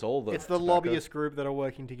controls all the. It's the tobacco. lobbyist group that are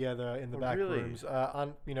working together in the back really? rooms,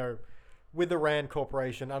 with the Rand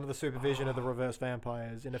Corporation under the supervision of the reverse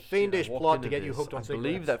vampires in a fiendish I walked plot into to get you this. hooked on I cigarettes.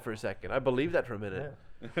 believe that for a second. I believe that for a minute.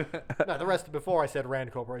 Yeah. No, the rest before I said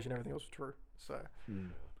Rand Corporation, everything else was true. So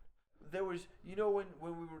There was, when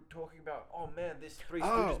we were talking about, oh man, this Three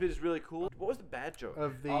Stooges bit is really cool. What was the bad joke?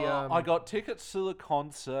 of the I got tickets to the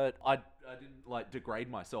concert. I didn't degrade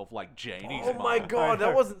myself like Janie's Oh mom. my god,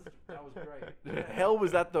 that was great. What the hell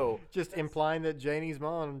was that though? just implying that Janie's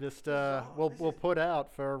mom just will put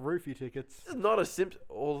out for roofie tickets. This is not a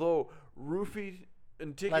although roofie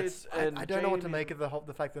and tickets and I don't know what to Jamie- make of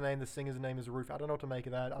the fact the singer's name is Roof. I don't know what to make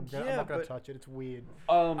of that. I'm Yeah, not going to but- touch it. It's weird.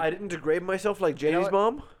 I didn't degrade myself like Janie's what?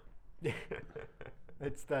 mom.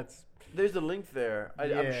 That's There's a link there. I'm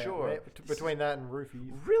yeah, sure. between that and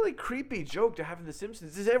Roofies. Really creepy joke to have in The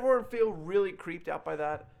Simpsons. Does everyone feel really creeped out by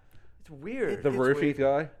that? It's weird. The It's roofie weird.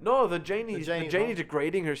 guy. No, the Janie Janie's Janie mom.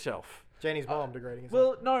 degrading herself. Janie's mom degrading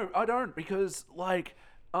herself. Well, no, I don't, because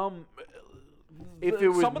If it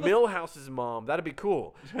was some of the- Milhouse's mom, that'd be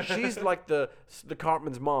cool. She's like the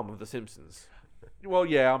Cartman's mom of The Simpsons. Well,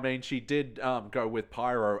 yeah, I mean, she did go with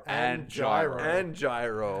Pyro and Gyro. And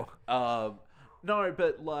Gyro. No,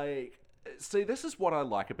 but see, this is what I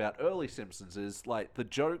like about early Simpsons is the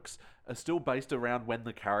jokes are still based around when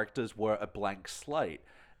the characters were a blank slate.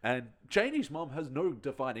 And Janie's mom has no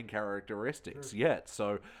defining characteristics yet.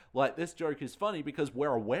 So, this joke is funny because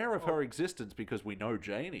we're aware of her existence because we know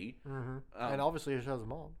Janie. And obviously it shows a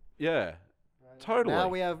mom. Yeah, totally. Now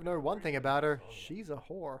we know one thing about her. She's a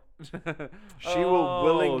whore. She will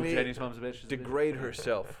willingly Janie's mom's a bitch. she's a bitch. degrade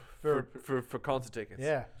herself for concert tickets.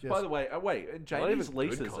 Yeah. Just, By the way, wait, and Not Janie's even good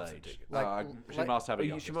Lisa's concert age. tickets. She must have a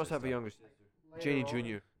younger She must have a sister. younger sister. Janie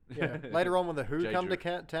Jr. yeah. Later on when the Who J. come to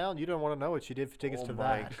Drew. town, you don't want to know what she did for tickets Oh to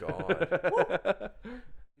my that. god.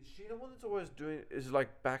 Is she the one that's always doing? Is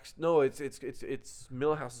back? No, it's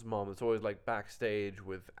Milhouse's mom. That's always backstage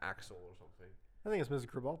with Axel or something. I think it's Mrs.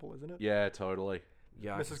 Krabappel, isn't it? Yeah, totally.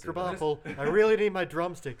 Yeah, I can Mrs. see that. Krabappel, I really need my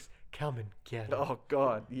drumsticks. Come and get them. Oh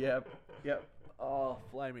god. Yep. Oh,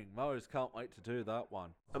 Flaming Moe's can't wait to do that one.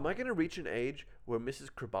 Am I gonna reach an age where Mrs.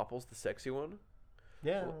 Krabappel's the sexy one?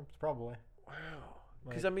 Yeah, probably. Wow.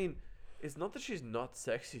 Because I mean, it's not that she's not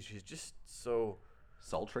sexy. She's just so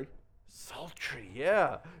Sultry. sultry.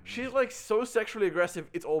 Yeah. She's so sexually aggressive.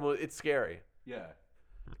 It's scary. Yeah.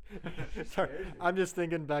 Sorry, I'm just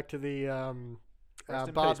thinking back to the Rest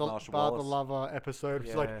in Bar peace, the Marshall Bar the Wallace. Lover episode.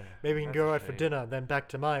 It's Yeah, maybe we can that's go a out for shame. dinner, then back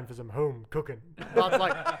to mine for some home cooking. Bart's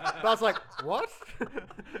like, what?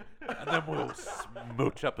 And then we'll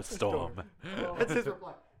smooch up a storm. That's his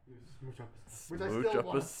reply. You smooch up, which I Smooch still up a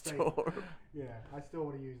want to say. storm. Yeah, I still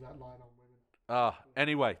want to use that line on women.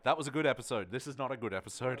 Anyway, that was a good episode. This is not a good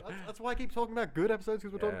episode. That's why I keep talking about good episodes,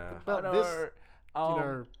 because we're Yeah. talking about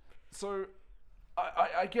this. So,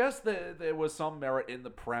 I guess there was some merit in the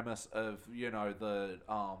premise of the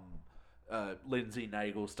Lindsay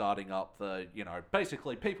Nagel starting up the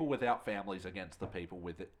basically people without families against the people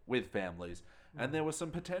with families, and there was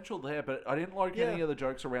some potential there. But I didn't like any of the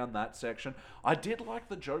jokes around that section. I did like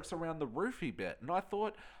the jokes around the roofie bit, and I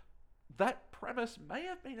thought that premise may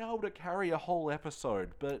have been able to carry a whole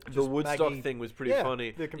episode, but The Woodstock Maggie- thing was pretty Yeah,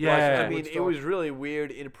 funny. the comparison Yeah. to I mean, it Woodstock. was really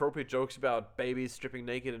weird, inappropriate jokes about babies stripping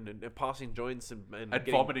naked and passing joints and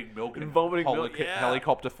getting- vomiting milk and in vomiting milk. Yeah.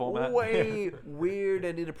 helicopter format. Way weird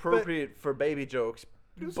and inappropriate for baby jokes.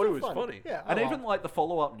 But it was funny. Yeah, And even like the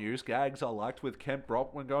follow-up news gags I liked with Kent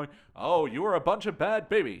Brockman going, "Oh, you were a bunch of bad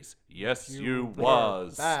babies." Yes, you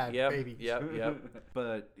was. bad Yep, babies. yep.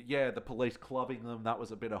 But yeah, the police clubbing them, that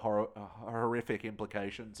was a bit of horrific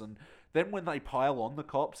implications. And then when they pile on the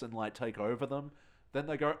cops and like take over them, then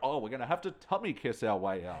they go, "Oh, we're going to have to tummy kiss our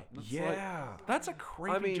way out." And it's like, that's a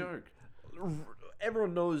creepy joke.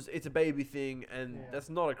 Everyone knows it's a baby thing, and that's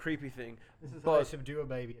not a creepy thing. This is how they subdue a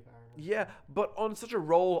baby, apparently. Yeah, but on such a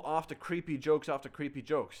roll after creepy jokes after creepy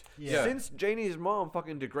jokes. Yeah. Since Janie's mom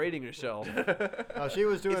fucking degrading herself. She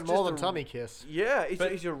was doing It's more just than a- tummy kiss. Yeah,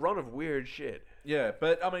 it's a run of weird shit. Yeah,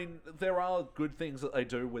 but I mean, there are good things that they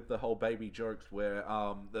do with the whole baby jokes where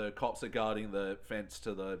the cops are guarding the fence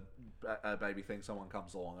to the baby thing. Someone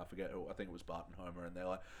comes along, I forget who, I think it was Bart and Homer, and they're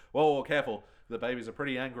like, whoa, careful, the babies are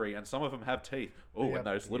pretty angry, and some of them have teeth. Oh, Yep. and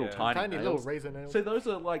those little Yeah. tiny Little nails. razor nails. So those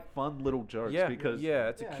are like fun little jokes because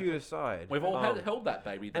it's a cute aside. we've all held that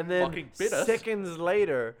baby that and then fucking bit us. seconds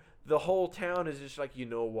later, the whole town is just like, you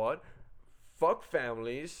know what? Fuck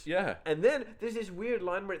families. Yeah. And then there's this weird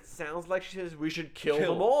line where it sounds like she says, we should kill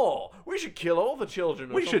them all. We should kill all the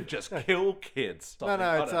children. or We something. should just kill kids. No, Something.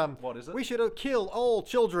 I it's don't know. What is it? We should kill all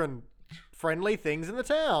children. Friendly things in the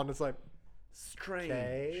town. It's like, Strange.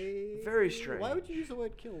 okay, Very strange. Why would you use the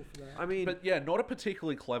word kill for that? I mean, But yeah, not a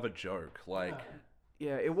particularly clever joke. Like,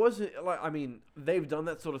 yeah, it wasn't like, I mean, they've done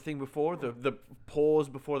that sort of thing before. The pause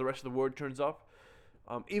before the rest of the word turns up.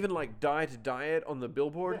 Even like diet on the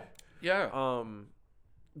billboard. yeah.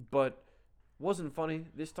 But wasn't funny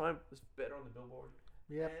this time. It was better on the billboard.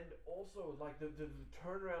 Yeah. And also like the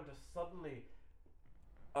turnaround to suddenly,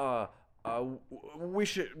 we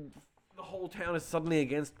should. The whole town is suddenly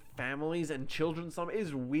against families and children. Some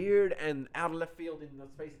is weird and out of left field in the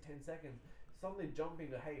space of 10 seconds. Suddenly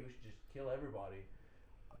jumping to, hey, we should just kill everybody.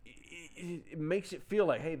 It makes it feel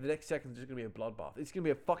like, hey, the next second is just gonna be a bloodbath. It's gonna be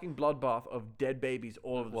a fucking bloodbath of dead babies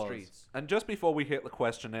all over the streets. And just before we hit the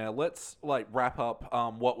questionnaire, let's like wrap up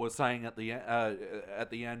what we're saying at the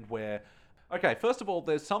end. Where, okay, first of all,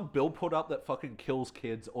 there's some bill put up that fucking kills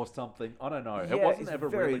kids or something. I don't know. Yeah, it wasn't it's ever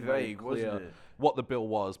very really made vague, clear wasn't it? what the bill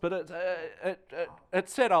was, but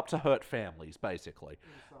it's set up to hurt families basically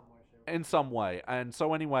in some way. And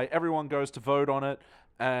so anyway, everyone goes to vote on it.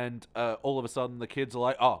 And all of a sudden, the kids are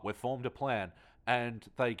like, "Oh, we've formed a plan," and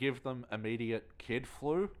they give them immediate kid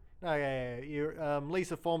flu.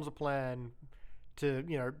 Lisa forms a plan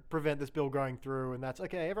to, prevent this bill going through, and that's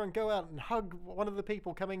okay. Everyone go out and hug one of the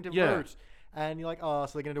people coming to vote, and you're like, oh,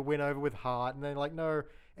 so they're going to win over with heart, and then like, no,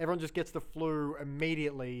 everyone just gets the flu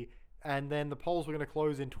immediately, and then the polls were going to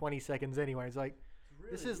close in 20 seconds anyway. It's like,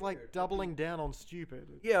 this is like doubling down on stupid.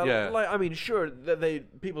 Yeah, like I mean, sure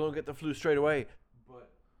that people don't get the flu straight away.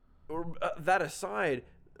 That aside,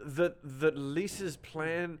 that Lisa's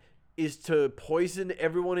plan is to poison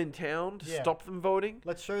everyone in town to stop them voting.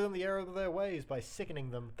 Let's show them the error of their ways by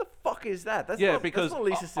sickening them. The fuck is that? That's Because that's not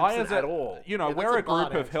Lisa Simpson at all. We're a group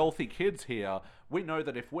bad of answer. healthy kids here. We know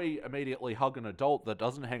that if we immediately hug an adult that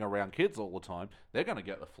doesn't hang around kids all the time, they're going to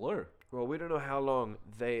get the flu. Well, we don't know how long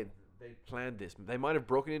they planned this. They might have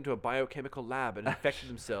broken into a biochemical lab and infected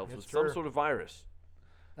themselves with some true. sort of virus.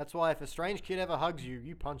 That's why if a strange kid ever hugs you,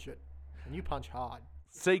 you punch it, and you punch hard.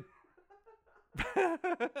 See,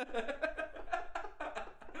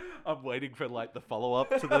 I'm waiting for like the follow up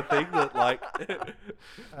to the thing that like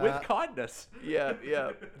with kindness. Yeah.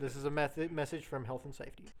 This is a message from Health and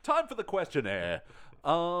Safety. Time for the questionnaire.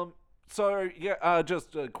 Just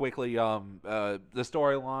quickly, the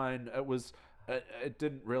storyline, it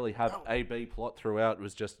didn't really have A B plot throughout. It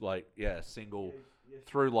was just like single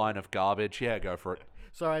through line of garbage. Yeah, go for it.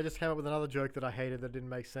 Sorry, I just came up with another joke that I hated that didn't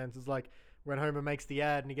make sense. It's like when Homer makes the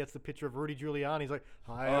ad and he gets the picture of Rudy Giuliani. He's like,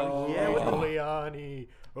 "Hi, I'm Rudy Giuliani,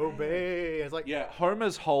 obey." It's like,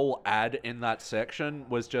 Homer's whole ad in that section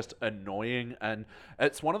was just annoying, and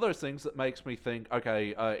it's one of those things that makes me think,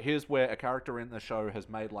 okay, here's where a character in the show has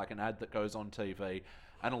made like an ad that goes on TV,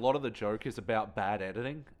 and a lot of the joke is about bad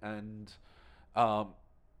editing, and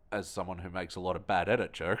as someone who makes a lot of bad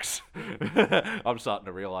edit jokes, I'm starting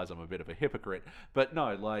to realize I'm a bit of a hypocrite. But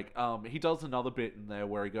no, like, he does another bit in there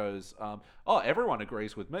where he goes, everyone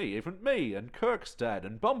agrees with me, even me, and Kirk's dad,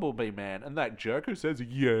 and Bumblebee Man, and that jerk who says,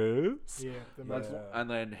 yes. And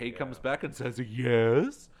then he comes back and says,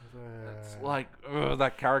 yes. It's like,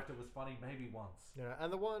 that character was funny maybe once. Yeah,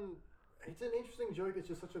 and the one, it's an interesting joke, it's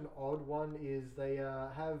just such an odd one, is they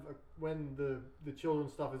when the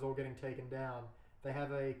children's stuff is all getting taken down, they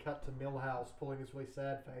have a cut to Milhouse pulling this really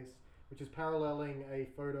sad face, which is paralleling a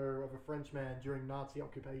photo of a French man during Nazi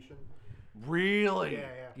occupation. Really?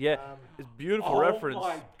 Yeah, it's beautiful reference. Oh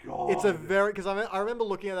my god! It's a very because I remember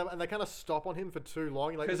looking at them and they kind of stop on him for too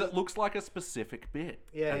long. Like because it looks like a specific bit.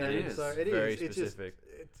 yeah, and yeah, it is. So it very is. It's specific.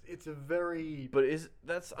 It's a very But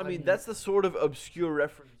that's the sort of obscure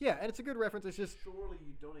reference. yeah, and it's a good reference. It's just Surely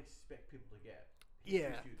you don't expect people to get.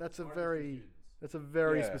 yeah, that's a very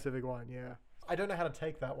Yeah. specific one. Yeah, I don't know how to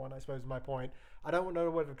take that one. I suppose is my point. I don't know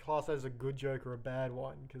whether to class that as a good joke or a bad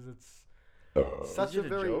one because it's such Is it a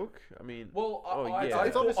very joke? I mean, Well, yeah.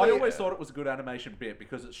 It's obviously- I always thought it was a good animation bit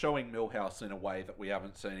because it's showing Milhouse in a way that we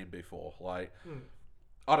haven't seen him before. Like,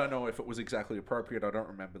 I don't know if it was exactly appropriate. I don't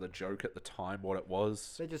remember the joke at the time, what it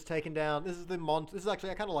was. they're just taking down. This is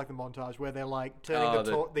actually I kind of like the montage where they're like turning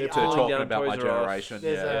the they're R. talking down about my Toys R Us. generation.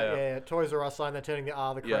 There's Yeah. a Toys R Us sign. They're turning the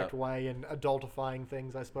R the correct way and adultifying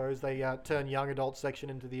things. I suppose they turn young adult section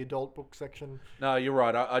into the adult book section. No, you're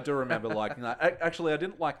right. I do remember liking that. Actually, I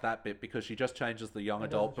didn't like that bit because she just changes the young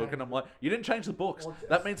adult book, and I'm like, you didn't change the books.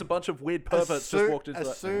 That means a bunch of weird perverts just walked into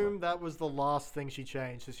that. Assume that was the last thing she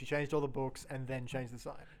changed. So she changed all the books and then changed the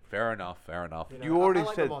sign. Fair enough. Fair enough. You know, You already I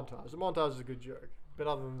like said- the montage. The montage is a good joke, but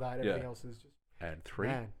other than that, everything else is just. And 3,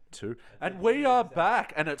 Man. 2, and we are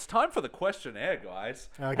back, and it's time for the questionnaire, guys.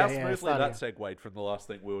 Okay, How yeah, smoothly start that segued from the last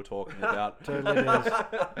thing we were talking about. Totally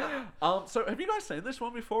does. So have you guys seen this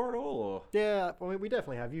one before at all? Or? Yeah, I mean, we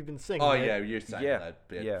definitely have. You've been singing. Oh it. yeah, you're saying Yeah, that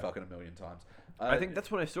bit yeah. fucking a million times. I think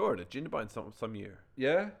that's when I saw it at Ginderbine some year.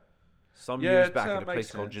 Yeah. Some Yeah, years it back at a place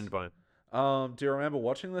makes called sense. Ginderbine. Do you remember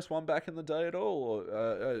watching this one back in the day at all?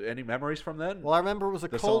 Or any memories from then? Well, I remember it was a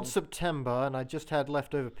The cold song. September, and I just had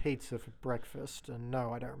leftover pizza for breakfast. And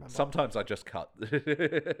no, I don't remember. Sometimes I just cut.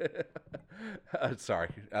 Sorry.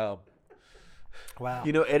 Wow.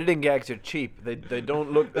 You know, editing gags are cheap. They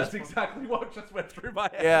don't look. That's exactly what just went through my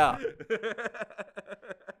head. Yeah.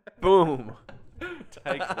 Boom.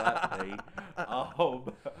 Take that, me. How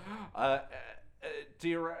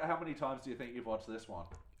many times do you think you've watched this one?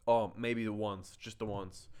 Oh, maybe just the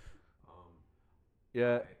once.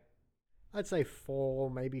 Yeah. I'd say 4,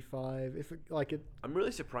 maybe 5. If it, like it, I'm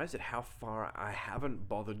really surprised at how far I haven't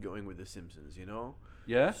bothered going with The Simpsons. You know,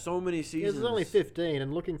 Yeah? so many yeah, seasons. there's only 15,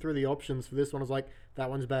 and looking through the options for this one, I was like, that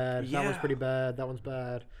one's bad. That one's Yeah. pretty bad. That one's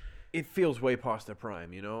bad. It feels way past their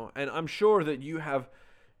prime, you know. And I'm sure that you have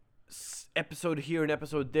episode here and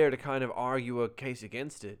episode there to kind of argue a case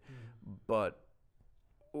against it, but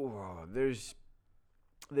there's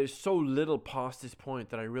so little past this point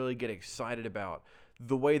that I really get excited about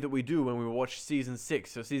the way that we do when we watch season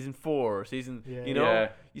 6 or season 4 or season, Yeah. you know,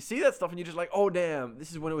 Yeah. you see that stuff and you're just like, oh damn, this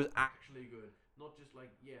is when it was actually good, not just like,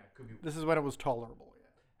 yeah, it could be. This is when it was tolerable.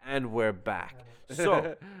 Yeah. And we're back.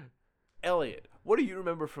 So, Elliot, what do you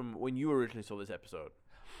remember from when you originally saw this episode?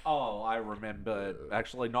 Oh, I remember.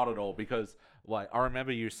 Actually, not at all, because like I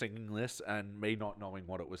remember you singing this and me not knowing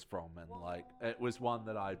what it was from, and like it was one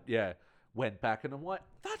that I went back and I'm like,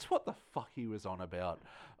 that's what the fuck he was on about.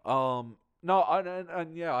 No,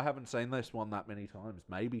 and I haven't seen this one that many times.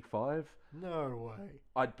 Maybe 5. No way.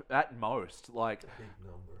 At most, like Big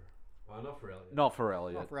number. Well, not for Elliot. not for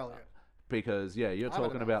Elliot. Not for Elliot. Because you're I would've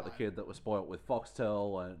talking gone about the 5. kid that was spoilt with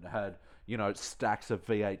Foxtel and had stacks of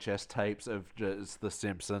VHS tapes of just The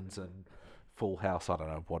Simpsons and Full House. I don't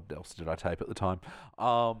know what else did I tape at the time.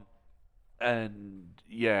 And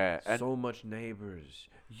So much Neighbors.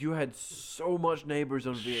 You had so much Neighbors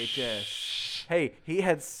on VHS. Hey, he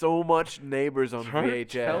had so much Neighbors on VHS.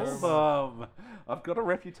 Tell them. I've got a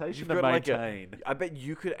reputation You've to got like maintain. I bet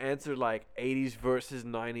you could answer like 80s versus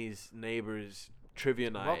 90s Neighbors trivia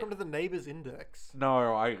night. Welcome to the Neighbors Index.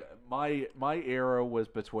 No, my era was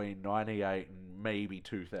between 98 and maybe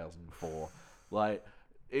 2004. Like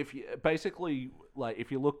if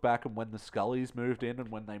you look back and when the Scullys moved in and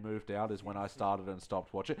when they moved out is when I started and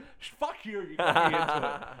stopped watching. Fuck you! You got me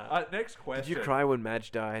into it. Next question. Did you cry when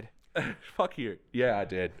Madge died? Fuck you. Yeah, I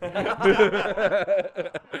did.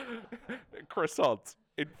 Croissants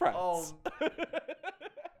in France.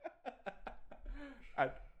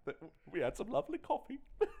 And we had some lovely coffee.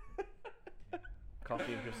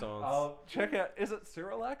 Coffee and croissants. Check out, is it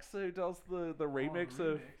Cyrillax who does the remix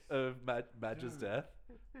of Madge's death?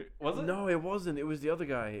 Was it? No, it wasn't. It was the other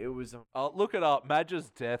guy. It was. Look it up, Madge's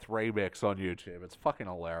death remix on YouTube. It's fucking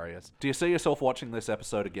hilarious. Do you see yourself watching this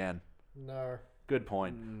episode again? No. Good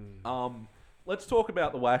point. Let's talk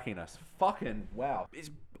about the wackiness. Fucking wow. It's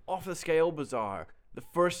off the scale bizarre. The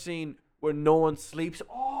first scene where no one sleeps.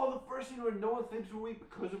 Oh, the first scene where no one sleeps for a week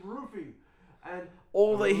because of Rufy. And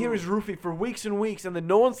all they hear is Rufy for weeks and weeks, and then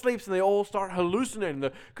no one sleeps, and they all start hallucinating.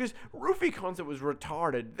 Because Rufy concept was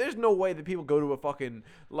retarded. There's no way that people go to a fucking,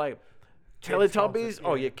 like, Teletubbies? concept,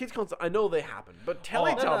 Oh yeah. yeah, kids concept. I know they happen, but Oh,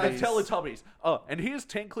 Teletubbies. and Teletubbies. Oh, and here's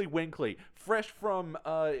Tinkly Winkley, fresh from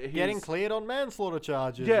his... Getting cleared on manslaughter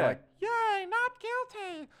charges. Yeah. Like, Yay, not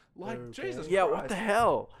guilty. Like, Okay. Jesus Yeah, Christ. what the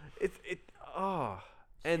hell?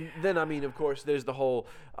 And then, I mean, of course, there's the whole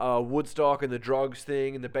Woodstock and the drugs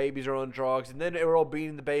thing, and the babies are on drugs, and then they're all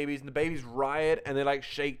beating the babies, and the babies riot, and they, like,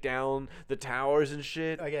 shake down the towers and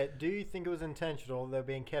shit. okay, do you think it was intentional they're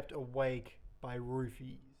being kept awake by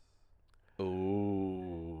roofies?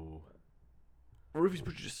 Ooh. Roofies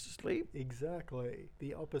put you to sleep? Exactly.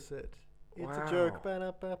 The opposite. It's Wow. a joke.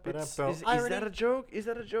 Ba-da-ba-ba-da-ba. Is Irony. that a joke? Is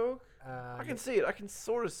that a joke? I can see it. I can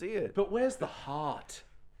sort of see it. But where's the heart?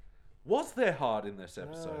 Was there heart in this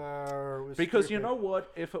episode? No, it was Because you stupid. know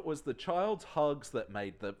what? If it was the child's hugs that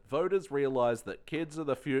made the voters realize that kids are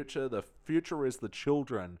the future is the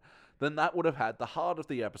children, then that would have had the heart of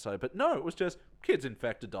the episode. But no, it was just kids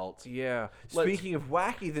infect adults. Yeah. Let's- Speaking of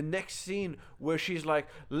wacky, the next scene where she's like,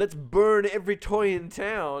 let's burn every toy in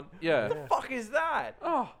town. Yeah. What the fuck is that?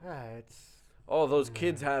 Oh, It's... Oh, those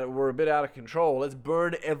kids were a bit out of control. Let's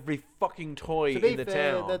burn every fucking toy To be in the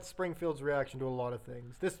fair, town. that's Springfield's reaction to a lot of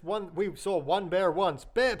things. This one, we saw one bear once.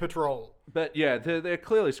 Bear Patrol. but yeah, they're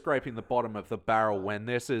clearly scraping the bottom of the barrel when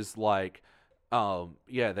this is like,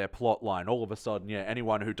 their plot line. All of a sudden, yeah,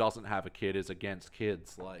 anyone who doesn't have a kid is against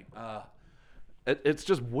kids. Like, it's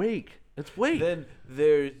just weak. It's weak. Then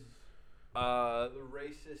there's the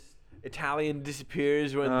racist Italian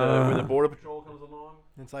disappears when the border patrol comes along.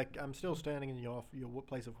 It's like, I'm still standing in your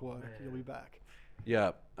place of work. You'll be back.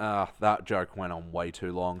 Yeah, that joke went on way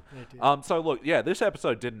too long. It did. So look, yeah, this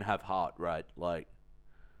episode didn't have heart, right? Like,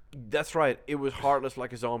 That's right. It was heartless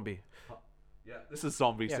like a zombie. yeah, this is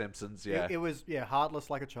Zombie Yeah. Simpsons. Yeah. It was, heartless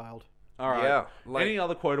like a child. All right. Yeah, like- Any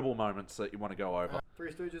other quotable moments that you want to go over?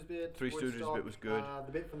 Three Stooges bit. Three Stooges Woodstock, bit was good.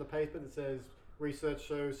 The bit from the paper that says, research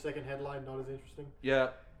shows second headline not as interesting. Yeah.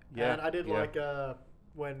 Yeah, And I did yeah. like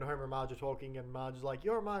when Homer and Marge are talking, and Marge is like,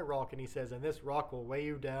 "You're my rock," and he says, "And this rock will weigh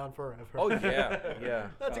you down forever." Oh yeah, yeah.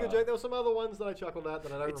 That's a good joke. There were some other ones that I chuckled at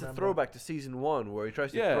that I don't It's remember. a throwback to season 1 where he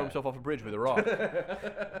tries to Yeah. throw himself off a bridge with a rock.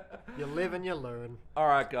 You live and you learn. All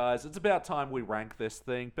right, guys, it's about time we rank this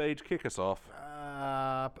thing. Beach, kick us off.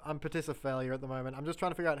 I'm participant failure at the moment. I'm just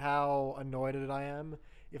trying to figure out how annoyed at it I am.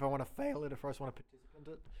 If I want to fail it, if I just want to participant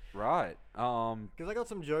it, Right. because I got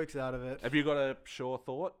some jokes out of it. Have you got a sure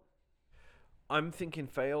thought? I'm thinking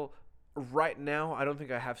fail. Right now, I don't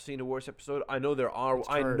think I have seen a worse episode. I know there are. It's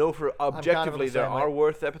I true. know for kind of objectively the there same are way.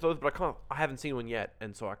 worse episodes, but I haven't seen one yet,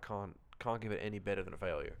 and so I can't give it any better than a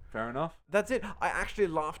failure. Fair enough. That's it. I actually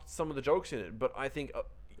laughed some of the jokes in it, but I think The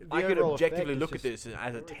I could overall objectively effect is look at just this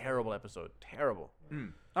as a terrible episode. Terrible.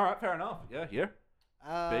 All right, fair enough. Yeah, yeah.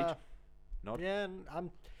 Beach? Nod? Yeah, and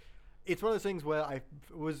it's one of those things where I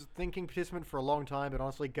was thinking participant for a long time, but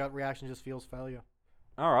honestly, gut reaction just feels failure.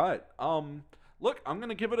 All right. Look, I'm going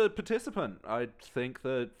to give it a participant. I think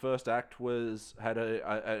the first act had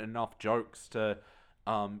enough jokes to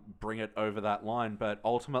bring it over that line, but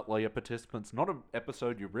ultimately a participant's not an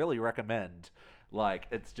episode you really recommend. Like,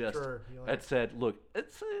 it's just, Sure, you're like- it said, look,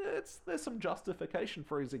 there's some justification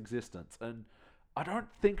for his existence, and I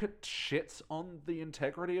don't think it shits on the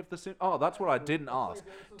integrity of The Simpsons. Oh, that's what I didn't ask.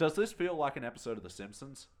 Does this feel like an episode of The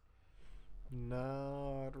Simpsons?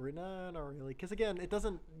 No, not really. Because again, it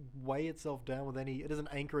doesn't weigh itself down with any. It doesn't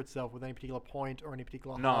anchor itself with any particular point or any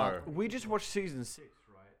particular. No. heart. We just watched season 6,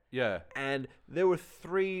 right? Yeah. And there were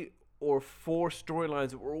 3 or 4 storylines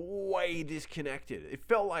that were way disconnected. It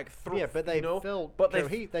felt like Yeah, but they felt. but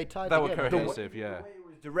they they tied They were together. cohesive, yeah. The way it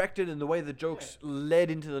was directed and the way the jokes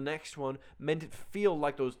led into the next one meant it feel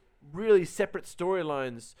like those really separate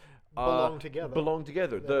storylines Belong together.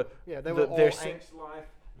 They were all their ang- sex life,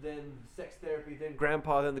 then sex therapy, then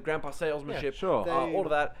grandpa, then the grandpa salesmanship, Yeah, sure. all of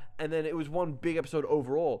that, and then it was one big episode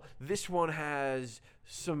overall. This one has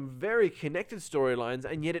some very connected storylines,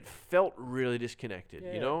 and yet it felt really disconnected.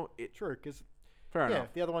 Yeah, You know, it, True, because Fair yeah,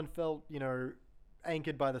 enough. the other one felt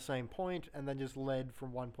anchored by the same point, and then just led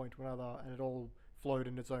from one point to another, and it all flowed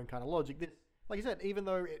in its own kind of logic. This, like you said, even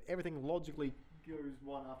though everything logically goes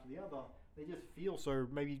one after the other, they just feel so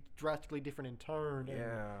maybe drastically different in tone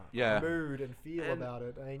and Yeah. mood and feel And about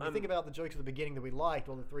it. I mean, you I'm- think about the jokes at the beginning that we liked,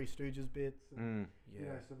 all the Three Stooges bits, and,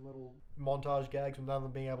 some little montage gags from none of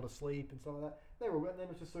them being able to sleep and stuff like that. They were, and then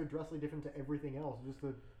it's just so drastically different to everything else. Just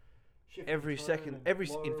the shift in every tone second, and in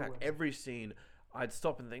flow fact, and- every scene, I'd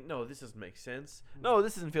stop and think, no, this doesn't make sense. No,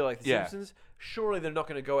 this doesn't feel like The Yeah. Simpsons. Surely they're not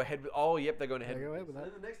going to go ahead with. Oh, yep, they're going ahead. They go ahead with that.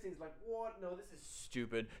 And then the next scene's like, what? No, this is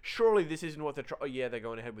stupid. Surely this isn't what they're trying. Oh, yeah, they're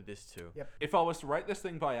going ahead with this too. Yep. If I was to rate this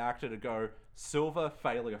thing by actor, to go silver,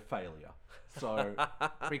 failure, failure. So,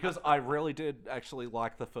 because I really did actually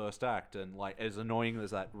like the first act, and like as annoying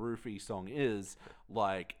as that Roofie song is,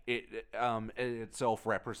 like it itself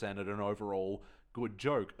represented an overall good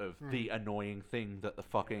joke of the annoying thing that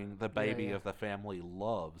the baby of the family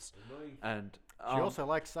loves, and She also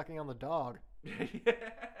likes sucking on the dog.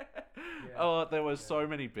 Oh, there was so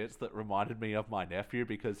many bits that reminded me of my nephew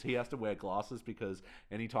because he has to wear glasses because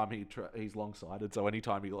anytime he's long-sighted, so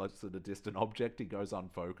anytime he looks at a distant object, he goes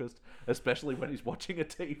unfocused, especially when he's watching a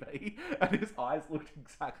TV, and his eyes look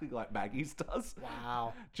exactly like Maggie's does.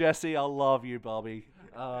 Wow. Jesse, I love you, Bobby.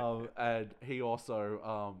 And he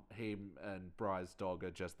also, him and Bry's dog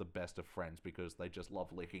are just the best of friends because they just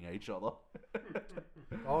love licking each other.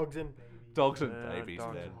 Dogs and babies. Dogs and babies,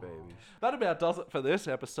 dogs man. and babies. That about does it for this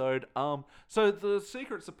episode. So the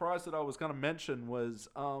secret surprise that I was going to mention was,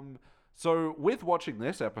 so with watching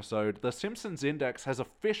this episode, the Simpsons Index has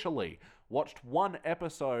officially watched one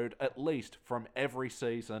episode at least from every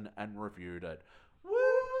season and reviewed it.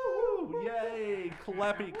 Woo! Yay!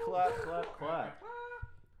 Clappy, clap, clap, clap.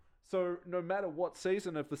 So no matter what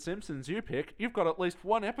season of The Simpsons you pick, you've got at least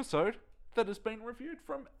one episode that has been reviewed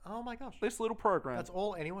from Oh my gosh. this little program. That's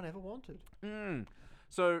all anyone ever wanted.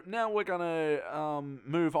 So now we're going to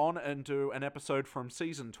move on and do an episode from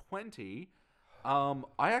season 20. I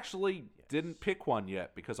actually didn't pick one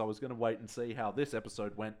yet because I was going to wait and see how this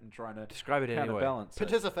episode went and trying to Describe it anyway. counterbalance it.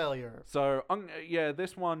 Participant failure. So,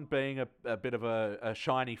 this one being a bit of a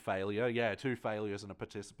shiny failure. Yeah, 2 failures and a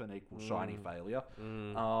participant equals shiny failure.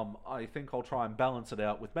 I think I'll try and balance it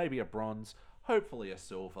out with maybe a bronze, hopefully a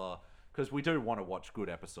silver, because we do want to watch good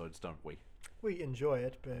episodes, don't we? We enjoy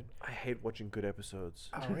it, but... I hate watching good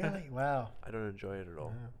episodes. Oh, really? Wow. I don't enjoy it at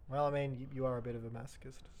all. Yeah. Well, I mean, you are a bit of a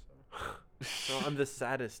masochist, so... No, I'm the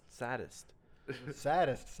saddest. Saddest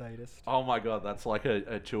sadist. Oh my god, that's like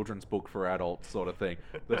a children's book for adults sort of thing.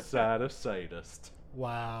 The saddest sadist.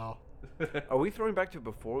 Wow. Are we throwing back to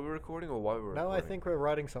before we were recording or while we were recording? No, I think we're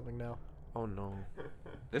writing something now. Oh no.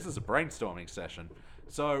 This is a brainstorming session.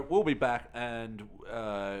 So we'll be back and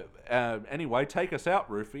anyway, take us out,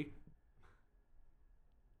 Roofie.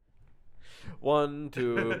 1,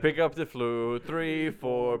 2, pick up the flu. 3,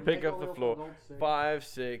 4, pick up the floor. 5,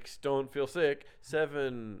 6, don't feel sick.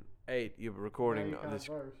 7, 8, you're recording on this.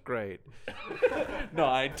 Great.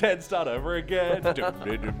 9, 10, start over again.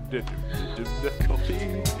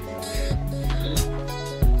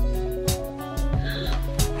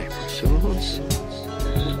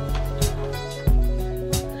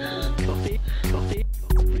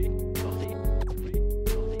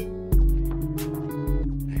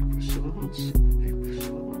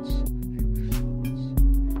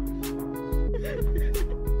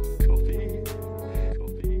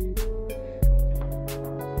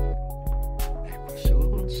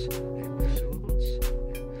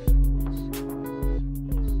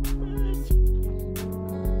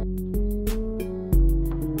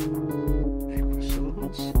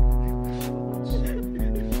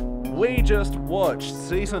 We just watched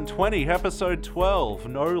season 20, episode 12,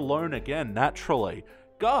 No Loan Again, Naturally.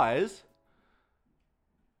 Guys,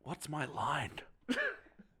 what's my line?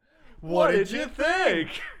 What did you think?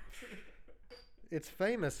 It's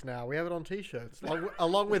famous now. We have it on T-shirts,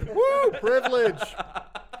 along with "Woo Privilege."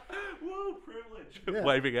 Woo, privilege. Yeah.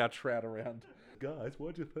 Waving our trout around. Guys,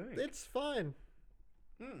 what'd you think? It's fine.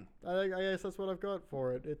 I guess that's what I've got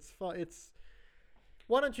for it. It's fine.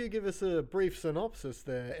 Why don't you give us a brief synopsis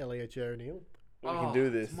there, Elliot J. O'Neill? We can do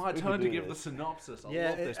this. It's my We can turn to do give the this. synopsis. I Yeah,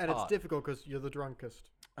 love this and part. it's difficult because you're the drunkest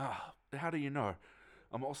How do you know?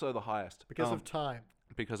 I'm also the highest. because of time.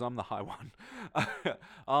 Because I'm the high one.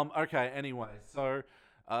 Okay, anyway, so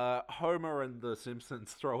Homer and the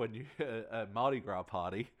Simpsons throw a Mardi Gras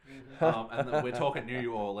party. And we're talking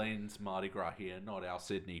New Orleans Mardi Gras here, not our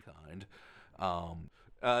Sydney kind.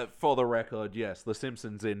 For the record, yes, the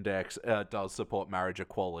Simpsons Index does support marriage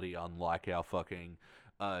equality, unlike our fucking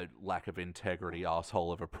lack of integrity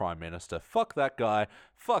asshole of a prime minister. Fuck that guy.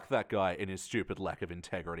 Fuck that guy in his stupid lack of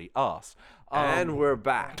integrity ass. And we're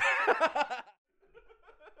back.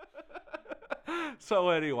 So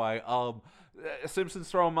anyway, Simpsons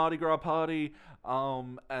throw a Mardi Gras party,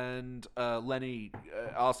 and Lenny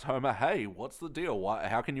asks Homer, "Hey, what's the deal?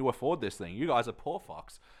 How can you afford this thing? You guys are poor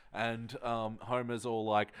fucks." And Homer's all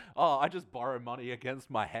like, "Oh, I just borrow money against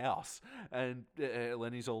my house." And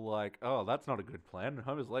Lenny's all like, "Oh, that's not a good plan." And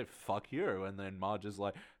Homer's like, "Fuck you." And then Marge is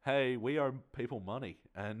like, "Hey, we owe people money."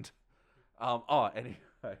 And anyway,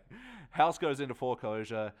 house goes into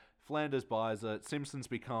foreclosure. Flanders buys it. Simpsons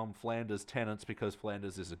become Flanders tenants because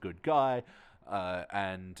Flanders is a good guy.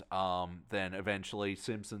 and then eventually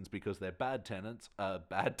Simpsons, because they're bad tenants, and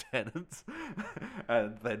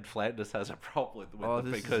then Flanders has a problem with them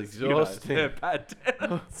this is because exhausting. they're bad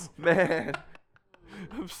tenants. Man,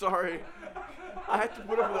 I'm sorry. I had to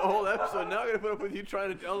put up with the whole episode. Now I gotta put up with you trying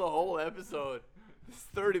to tell the whole episode. It's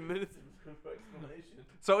 30 minutes of explanation.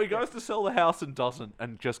 So he goes to sell the house and doesn't,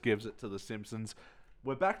 and just gives it to the Simpsons.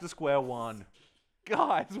 We're back to square one.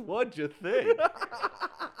 Guys, what'd you think?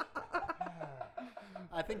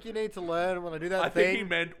 I think you need to learn when I do that I thing. think he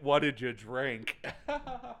meant, what did you drink?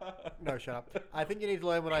 No, shut up. I think you need to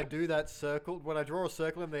learn when I do that circle, when I draw a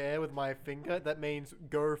circle in the air with my finger, that means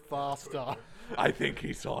go faster. I think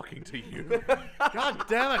he's talking to you. God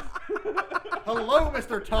damn it! Hello,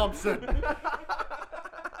 Mr. Thompson.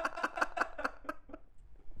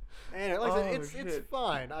 Anyway, like I said, it's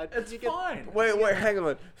fine. It's fine. Wait, hang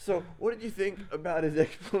on. So, what did you think about his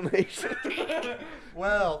explanation?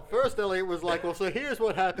 Well, first Elliot was like, well, so here's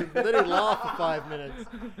what happened. But then he laughed for 5 minutes.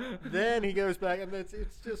 Then he goes back, and it's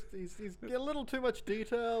just, he's a little too much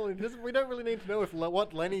detail. And we don't really need to know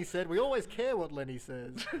what Lenny said. We always care what Lenny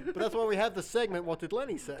says. But that's why we have the segment, What Did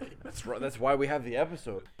Lenny Say? That's right. That's why we have the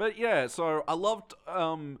episode. But yeah, so I loved...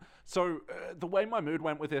 the way my mood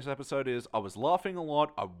went with this episode is I was laughing a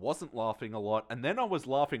lot, I wasn't laughing a lot, and then I was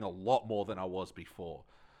laughing a lot more than I was before.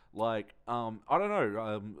 Like, I don't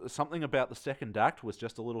know, something about the second act was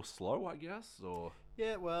just a little slow, I guess, or...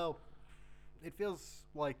 Yeah, well, it feels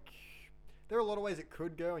like there are a lot of ways it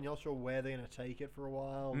could go, and you're not sure where they're going to take it for a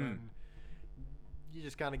while, and you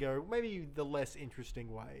just kind of go, maybe the less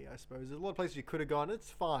interesting way, I suppose. There's a lot of places you could have gone,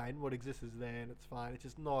 it's fine, what exists is there, and it's fine, it's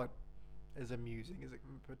just not as amusing as it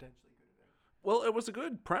potentially could have been. Well, it was a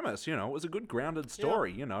good premise, it was a good grounded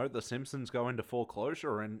story, the Simpsons go into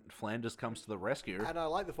foreclosure and Flanders comes to the rescue. And I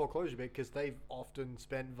like the foreclosure bit because they've often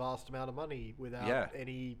spent vast amount of money without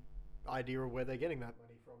any idea of where they're getting that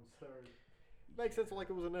money from, so it makes sense like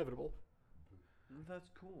it was inevitable.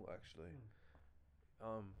 That's cool, actually.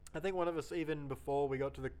 I think one of us, even before we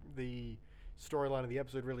got to the storyline of the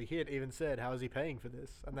episode really hit, even said, how is he paying for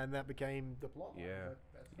this? And then that became the plot.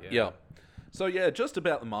 Yeah. So yeah, just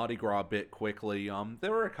about the Mardi Gras bit quickly.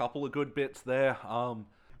 There were a couple of good bits there.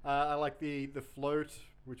 I like the float,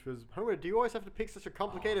 which was, Homer, do you always have to pick such a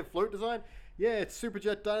complicated float design? Yeah, it's Super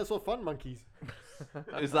Jet Dinosaur Fun Monkeys.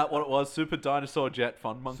 Is that what it was? Super Dinosaur Jet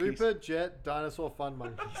Fun Monkeys? Super Jet Dinosaur Fun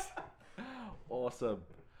Monkeys. Awesome.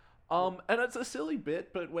 And it's a silly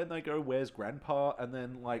bit, but when they go, where's Grandpa? And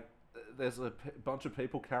then, like, there's a bunch of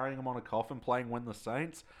people carrying him on a coffin playing When the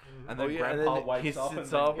Saints, and then Grandpa and then wakes he up and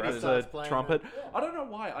sits then up grabs and a starts trumpet. playing I don't know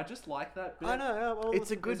why, I just like that bit. I know. Well,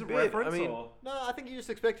 It's a good Is it bit. reference I mean, or... No, I think you just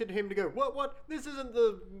expected him to go, what? This isn't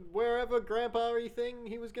the wherever grandpa-y thing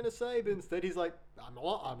he was going to say, but instead he's like, I'm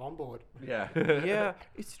on board. Yeah. yeah,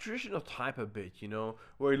 it's a traditional type of bit,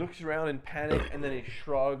 where he looks around in panic and then he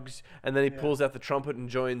shrugs and then he pulls out the trumpet and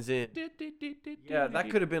joins in. Yeah, that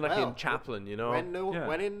could have been like in Chaplin,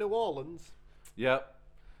 When in New Orleans. Yep.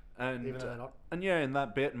 And Even though they're not. And yeah, in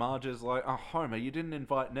that bit, Marge is like, oh, Homer, you didn't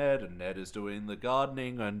invite Ned, and Ned is doing the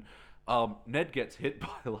gardening, and Ned gets hit by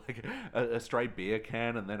like a stray beer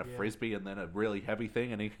can, and then a frisbee, and then a really heavy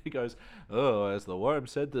thing, and he goes, oh, as the worm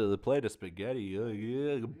said to the plate of spaghetti,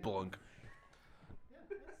 blunk.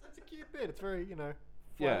 Yeah, that's a cute bit. It's very,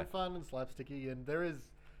 Yeah. fun and slapsticky, and there's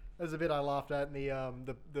a bit I laughed at in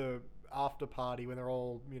the after party when they're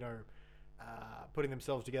all, putting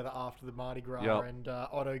themselves together after the Mardi Gras, and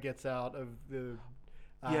Otto gets out of the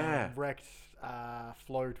wrecked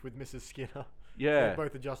float with Mrs. Skinner. Yeah. They're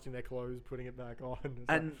both adjusting their clothes, putting it back on.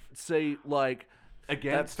 And see, like,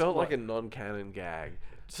 against... That felt like a non-canon gag.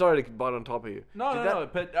 Sorry to butt on top of you. No,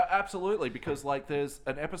 but absolutely, because, like, there's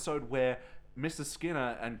an episode where Mrs.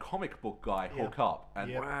 Skinner and comic book guy hook up.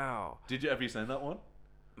 And Wow. Have you seen that one?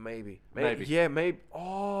 Maybe. Maybe. Maybe.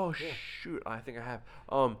 Oh, shoot. I think I have.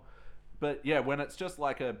 But yeah, when it's just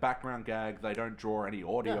like a background gag, they don't draw any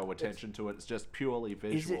audio attention to it. It's just purely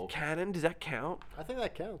visual. Is it canon? Does that count? I think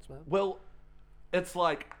that counts, man. Well, it's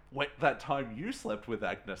like, wait, that time you slept with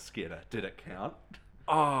Agnes Skinner, did it count?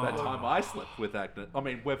 Oh. That time I slept with Agnes... I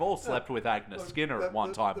mean, we've all slept with Agnes Skinner at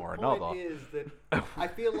one time or another. The point is that I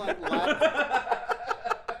feel like...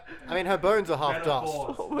 I mean, her bones are half dust.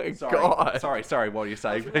 Oh my Sorry. God. Sorry, what are you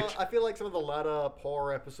saying, Mitch? I feel like some of the latter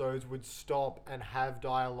poorer episodes would stop and have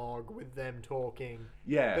dialogue with them talking.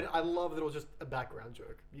 Yeah. But I love that it was just a background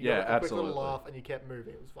joke. You Yeah, got a quick absolutely. little laugh and you kept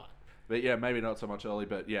moving. It was fine. But yeah, maybe not so much early,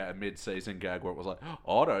 but yeah, a mid-season gag where it was like,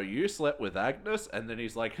 Otto, you slept with Agnes? And then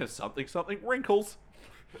he's like, something, wrinkles.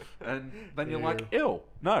 And then you're like, ew,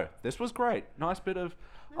 no, this was great. Nice bit of...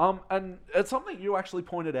 and it's something you actually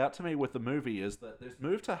pointed out to me with the movie is that this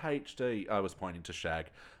move to HD... I was pointing to Shag.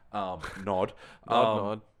 Nod.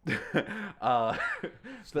 Nod.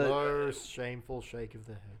 Slow, shameful shake of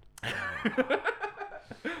the head.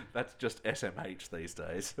 That's just SMH these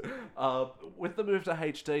days. With the move to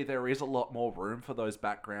HD, there is a lot more room for those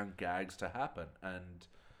background gags to happen. And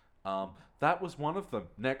that was one of them.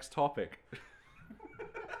 Next topic.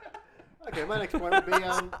 Okay, my next point would be,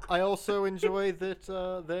 I also enjoy that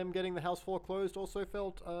them getting the house foreclosed also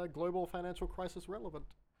felt global financial crisis relevant.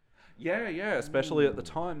 Yeah, especially at the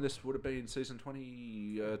time. This would have been season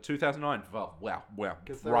 2009. Wow.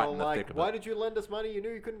 Because they're Right all in the like, thick of why it. did you lend us money you knew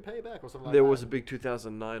you couldn't pay back, or something like There that. was a big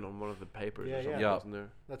 2009 on one of the papers or something, Yeah. wasn't there?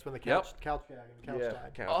 That's when the couch gag and couch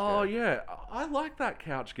tag. Couch Oh, gag. yeah. I like that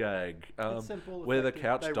couch gag. It's simple, where the effective.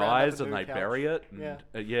 couch They round dies up a and new they couch. bury it. And,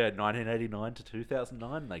 Yeah. 1989 to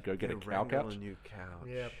 2009, they go get a cow wrangle couch. a new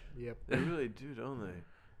couch. Yep. They really do, don't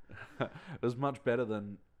they? It was much better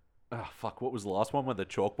than... Oh, fuck, what was the last one where the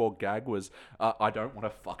chalkboard gag was, I don't want to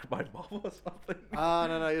fuck my mom or something?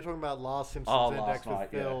 No, you're talking about last Simpsons Oh, Index last with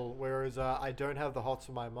night, Phil, whereas I don't have the hots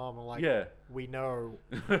for my mom. I'm like, Yeah. we know.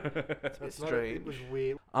 It's That's strange. It was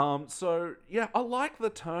weird. So, yeah, I like the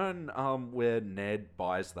turn where Ned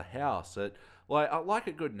buys the house. I like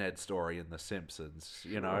a good Ned story in The Simpsons,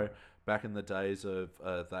 you know, back in the days of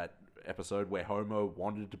that episode where Homer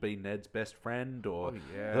wanted to be Ned's best friend, or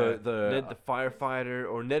the Ned the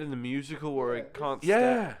firefighter, or Ned in the musical where he can't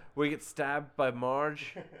where he gets stabbed by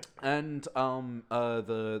Marge. and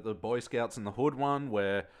the Boy Scouts in the Hood one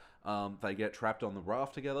where they get trapped on the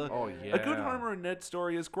raft together. Oh, A good yeah. Homer and Ned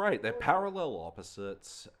story is great. They're parallel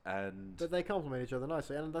opposites, and But they complement each other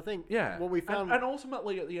nicely. And I think yeah, what we found... and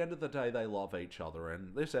ultimately at the end of the day, they love each other,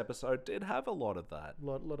 and this episode did have a lot of that.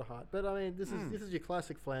 lot of heart. But I mean, this is your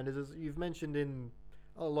classic Flanders. As you've mentioned in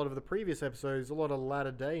a lot of the previous episodes, a lot of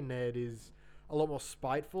latter day Ned is a lot more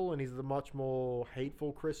spiteful, and he's the much more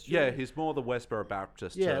hateful Christian. Yeah, he's more the Westboro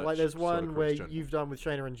Baptist Yeah, Church like there's sort one of where Christian. you've done with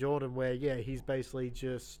Shayna and Jordan where he's basically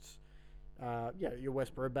just you're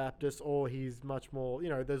Westboro Baptist, or he's much more,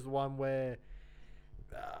 there's one where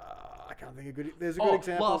I can't think of there's a good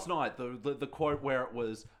example. Last night, the quote where it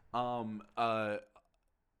was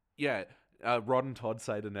Rod and Todd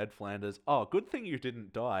say to Ned Flanders, "Oh, good thing you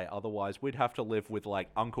didn't die, otherwise we'd have to live with like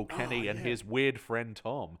Uncle Kenny and his weird friend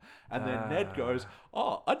Tom." And then Ned goes,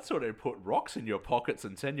 "Oh, I'd sort of put rocks in your pockets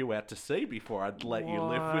and send you out to sea before I'd let you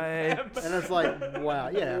live with them." And it's like, wow,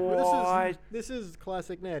 yeah. What? This is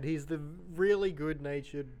classic Ned. He's the really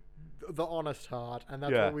good-natured, the honest heart, and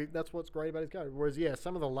that's that's what's great about his character. Whereas,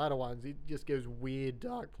 some of the latter ones, he just goes weird,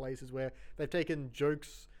 dark places where they've taken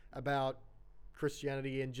jokes about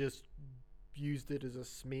Christianity and just used it as a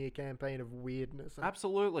smear campaign of weirdness.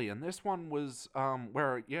 Absolutely, and this one was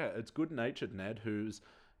where it's good-natured Ned who's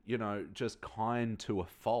just kind to a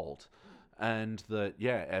fault, and that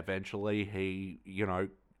eventually he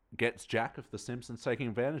gets Jack of the Simpsons taking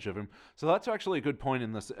advantage of him. So that's actually a good point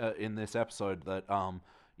in this episode that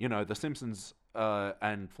the Simpsons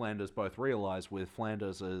and Flanders both realize, with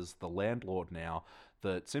Flanders as the landlord now,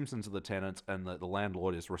 that Simpsons are the tenants and that the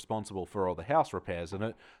landlord is responsible for all the house repairs. And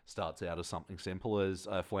it starts out as something simple as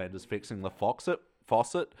Flanders fixing the faucet,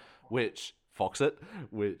 which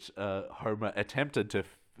Homer attempted to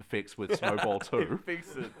fix with Snowball 2.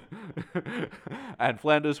 Fix it. And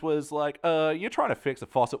Flanders was like, you're trying to fix a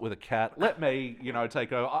faucet with a cat. Let me,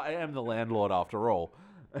 take over. I am the landlord after all.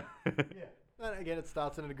 And again, it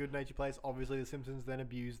starts in a good-natured place. Obviously, the Simpsons then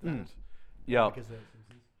abuse that. Yeah. Because they're Simpsons.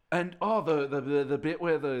 And the bit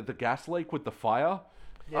where the gas leak with the fire,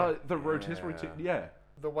 the rotisserie,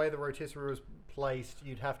 the way the rotisserie was placed,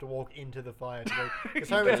 you'd have to walk into the fire to go. Because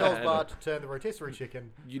Homer tells Bart to turn the rotisserie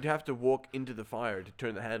chicken. You'd have to walk into the fire to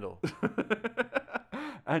turn the handle.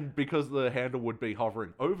 And because the handle would be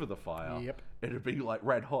hovering over the fire, it'd be like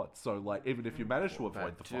red hot. So like even if you managed to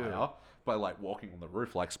avoid the fire by like walking on the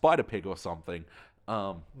roof like Spider Pig or something,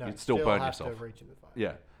 you'd still burn have yourself. To reach in the fire.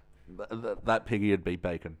 Yeah. That piggy would be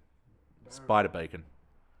bacon. Spider bacon.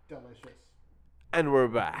 Delicious. And we're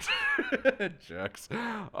back. Jerks.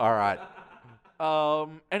 All right.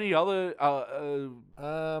 Any other?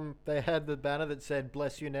 They had the banner that said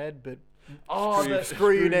 "Bless you, Ned," but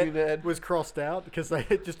Screw you, Ned was crossed out because they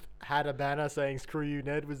had just had a banner saying "Screw you,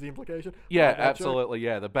 Ned" was the implication. Yeah, absolutely.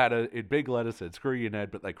 Yeah, the banner in big letters said "Screw you,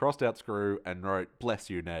 Ned," but they crossed out "screw" and wrote "Bless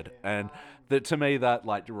you, Ned." And to me, that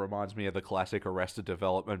like reminds me of the classic Arrested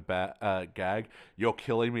Development gag. "You're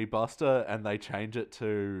killing me, Buster," and they change it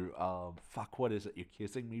to "Fuck, what is it? You're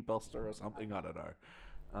kissing me, Buster," or something. I don't know.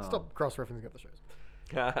 Stop cross-referencing other shows.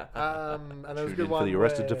 And there was a Tune good in one for the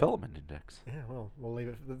Arrested where- Development Index. Yeah, well, we'll leave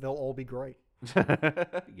it. They'll all be great.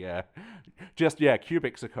 Yeah.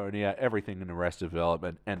 Cubic zirconia, everything in Arrested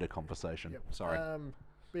Development, end of conversation. Yep. Sorry.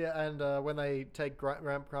 And when they take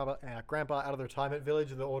Grandpa out of the retirement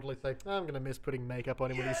village, and the orderly say, "I'm going to miss putting makeup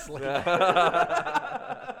on him when he's sleeping."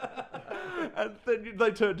 And then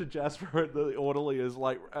they turn to Jasper, and the orderly is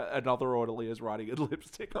like, another orderly is writing a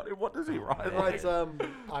lipstick on him. What does he write? He writes, "I'm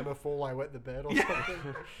a fool, I wet the bed," or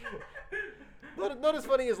something. Not as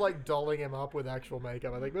funny as like dolling him up with actual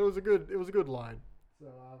makeup, I think, but it was a good line. So,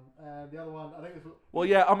 and the other one, I think was... Well,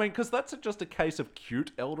 yeah, I mean, because that's just a case of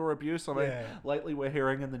cute elder abuse. I mean, Yeah. lately we're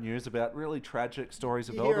hearing in the news about really tragic stories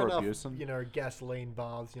of You hear elder enough, abuse. And gasoline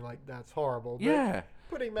baths, you're like, that's horrible. But yeah.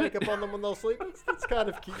 putting makeup on them when they'll sleep, it's kind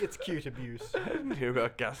of cute. It's cute abuse. I didn't hear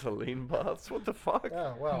about gasoline baths. What the fuck?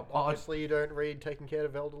 Oh, well, obviously you don't read Taking Care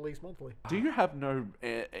of Elderlies Monthly. Do you have no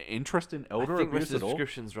interest in elder I think my abuse at all?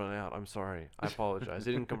 subscription's run out. I'm sorry. I apologize.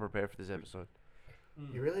 I didn't come prepared for this episode.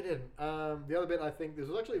 You really didn't. The other bit, I think, this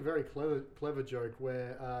was actually a very clever joke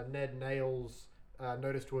where Ned nails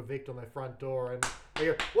notice to evict on their front door, and they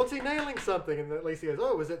go, "What's he nailing something?" And Lacey goes,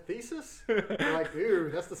 "Oh, is it thesis?" They're like, "Ooh,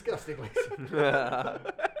 that's disgusting, Lacey."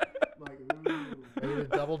 Like, ooh, they need to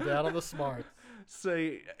double down on the smarts.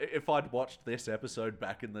 See, if I'd watched this episode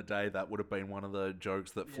back in the day, that would have been one of the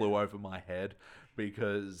jokes that flew over my head,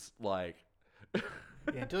 because, like... Yeah,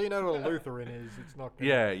 until you know what a Lutheran is, it's not good.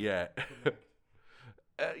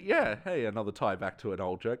 Yeah. Hey, another tie back to an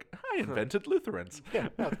old joke. I invented Lutherans. Yeah,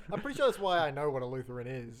 no, I'm pretty sure that's why I know what a Lutheran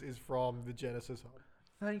is from the Genesis hub.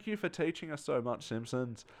 Thank you for teaching us so much,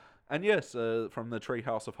 Simpsons. And yes, from the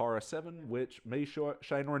Treehouse of Horror 7, which me,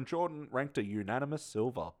 Shayna, and Jordan ranked a unanimous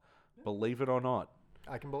silver. Believe it or not.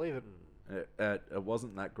 I can believe it. It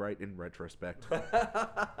wasn't that great in retrospect.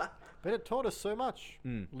 But it taught us so much.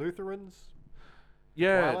 Lutherans.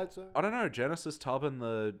 Yeah, Twilight Zone? I don't know, Genesis Tub and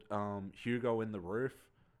the Hugo in the Roof.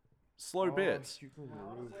 Slow bits.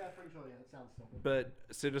 Honestly, I'm pretty sure, it sounds simple. But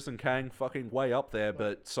Citizen Kang fucking way up there,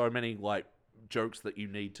 but so many, like, jokes that you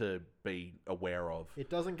need to be aware of. It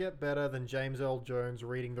doesn't get better than James Earl Jones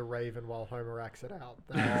reading The Raven while Homer acts it out.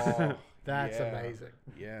 That's amazing.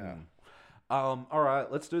 Yeah. All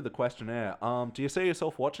right, let's do the questionnaire. Do you see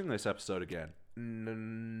yourself watching this episode again?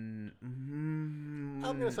 I'm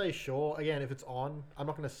gonna say sure. Again, if it's on, I'm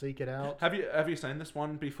not gonna seek it out. Have you seen this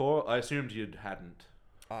one before? I assumed you hadn't.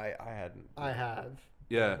 I hadn't. I have.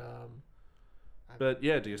 Yeah. But, But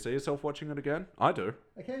yeah, do you see yourself watching it again? I do.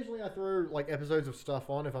 occasionally I throw like episodes of stuff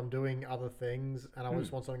on if I'm doing other things and I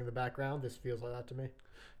just want something in the background. This feels like that to me.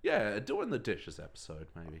 Yeah, doing the dishes episode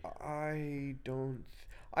maybe. I don't.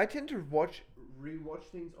 I tend to rewatch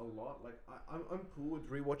things a lot. Like I'm cool with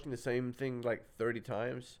rewatching the same thing like 30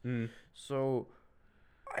 times. So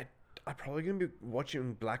I'm probably gonna be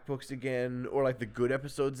watching Black Books again, or like the good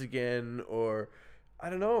episodes again, or I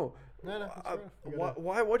don't know. No, that's fair enough.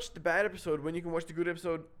 Why watch the bad episode when you can watch the good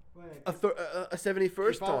episode a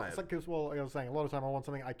 71st time? It's like, because, like I was saying, a lot of time I want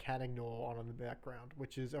something I can ignore on in the background,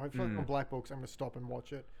 which is if I feel like on Black Books, I'm going to stop and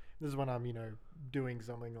watch it. This is when I'm, doing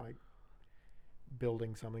something like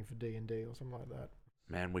building something for D&D or something like that.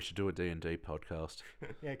 Man, we should do a D&D podcast.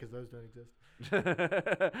 Yeah, because those don't exist.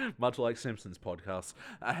 Much like Simpsons podcasts.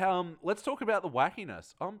 Let's talk about the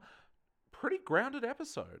wackiness. Pretty grounded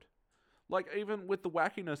episode. Like, even with the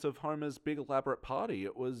wackiness of Homer's big elaborate party,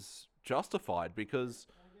 it was justified because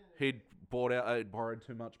he'd borrowed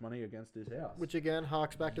too much money against his house. Which again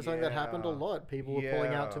harks back to something that happened a lot. People were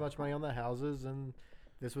pulling out too much money on their houses, and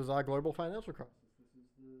this was our global financial crisis.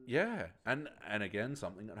 Yeah, and again,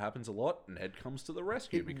 something that happens a lot, Ned comes to the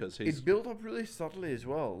rescue because he's... It built up really subtly as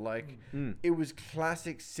well. Like, it was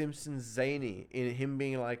classic Simpsons zany in him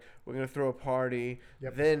being like, we're going to throw a party.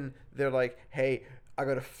 Yep. Then they're like, hey, I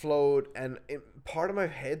got to float. And part of my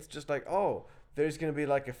head's just like, oh, there's going to be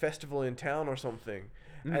like a festival in town or something.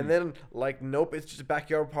 And then, like, nope, it's just a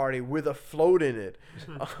backyard party with a float in it.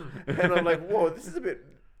 And I'm like, whoa, this is a bit...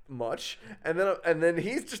 much, and then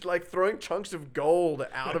he's just like throwing chunks of gold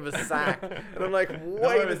out of a sack, and I'm like,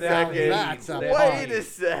 wait a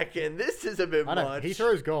second, this is a bit much. He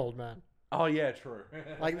throws gold, man. Oh yeah, true.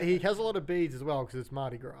 Like, he has a lot of beads as well because it's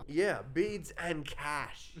Mardi Gras. Yeah, beads and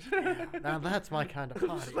cash. Now that's my kind of I'm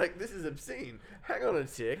party. just like, this is obscene. Hang on a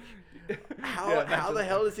tick. How the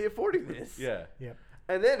hell is he affording this? Yeah. Yep.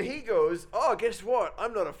 And then he goes, oh, guess what?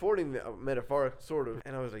 I'm not affording the metaphor, sort of.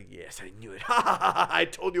 And I was like, yes, I knew it. I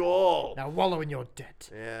told you all. Now wallow in your debt.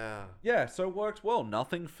 Yeah. Yeah, so it worked well.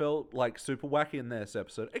 Nothing felt like super wacky in this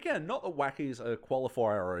episode. Again, not that wacky's a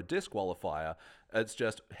qualifier or a disqualifier. It's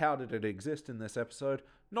just, how did it exist in this episode?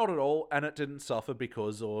 Not at all, and it didn't suffer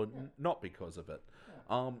because or not because of it.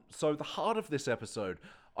 So the heart of this episode,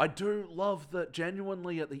 I do love that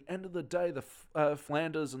genuinely at the end of the day, the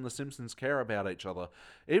Flanders and the Simpsons care about each other.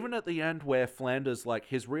 Even at the end where Flanders, like,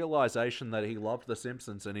 his realization that he loved the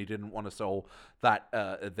Simpsons and he didn't want to sell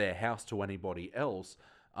their house to anybody else,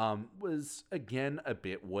 was, again, a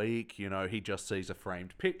bit weak. You know, he just sees a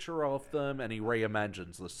framed picture of them and he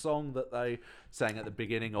reimagines the song that they sang at the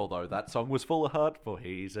beginning, although that song was full of heart, for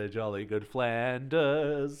he's a jolly good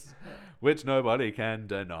Flanders, which nobody can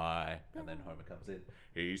deny. And then Homer comes in,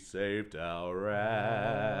 he saved our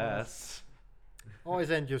ass.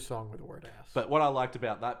 Always end your song with the word ass. But what I liked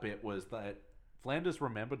about that bit was that Flanders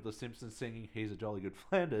remembered the Simpsons singing he's a jolly good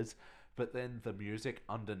Flanders, but then the music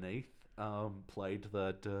underneath played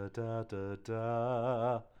the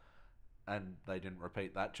da-da-da-da, and they didn't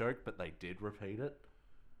repeat that joke, but they did repeat it.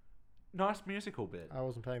 Nice musical bit. I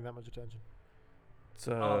wasn't paying that much attention. It's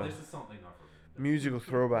this is something I've remembered. musical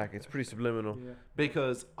throwback. It's pretty subliminal. Yeah.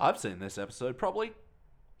 Because I've seen this episode probably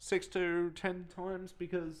 6 to 10 times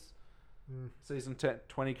because season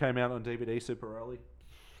 20 came out on DVD super early.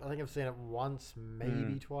 I think I've seen it once,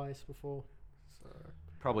 maybe twice before. So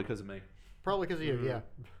Probably because of me. probably because of you, yeah.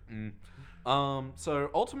 So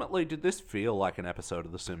ultimately, did this feel like an episode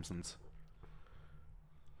of The Simpsons?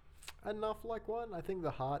 Enough like one. I think the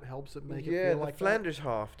heart helps it make it Yeah, feel the like Flanders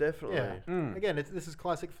half, definitely. that. Yeah. Again, this is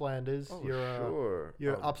classic Flanders. Oh, you're sure.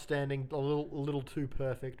 you're upstanding, a little too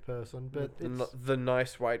perfect person, but it's The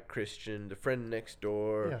nice white Christian, the friend next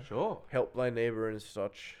door, Yeah. Sure. help thy neighbor and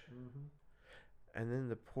such. And then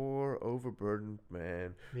the poor, overburdened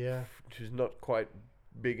man yeah. who's not quite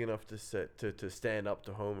big enough to stand up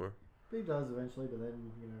to Homer. He does eventually, but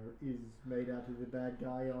then is made out to the bad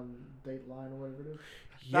guy on Dateline or whatever it is.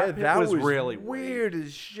 Yeah, bit that was was really weird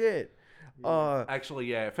as shit. Actually,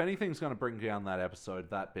 yeah, if anything's going to bring down that episode,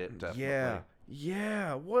 that bit definitely.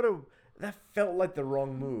 Yeah. That felt like the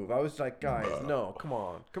wrong move. I was like, guys, no, come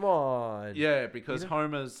on. Yeah, because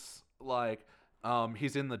Homer's like,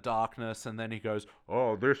 he's in the darkness, and then he goes,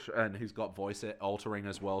 "Oh, this," and he's got voice altering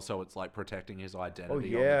as well, so it's like protecting his identity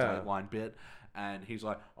yeah. on the Dateline bit. And he's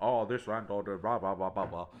like, "Oh, this granddaughter, blah blah blah blah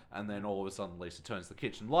blah," and then all of a sudden Lisa turns the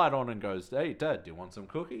kitchen light on and goes, "Hey, Dad, do you want some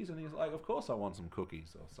cookies?" And he's like, "Of course I want some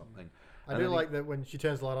cookies," or something. I do like that when she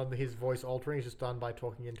turns the light on, his voice altering is just done by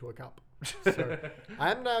talking into a cup. So,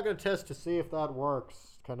 I'm now going to test to see if that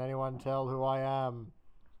works. Can anyone tell who I am?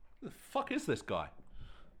 Who the fuck is this guy?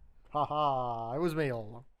 Haha, it was me all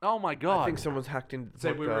along. Oh my god! I think someone's hacked into the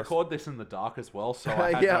So podcast. we record this in the dark as well, so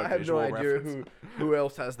I had yeah, no I have no visual idea reference. who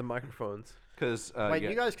else has the microphones. Because Wait,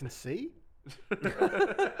 you guys can see?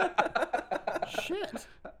 Shit.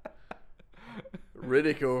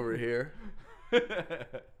 Riddick over here.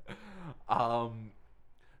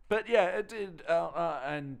 But yeah, it did.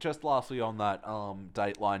 And just lastly on that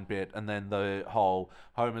Dateline bit, and then the whole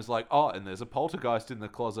Homer's like, "Oh, and there's a poltergeist in the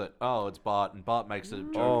closet. Oh, it's Bart," and Bart makes a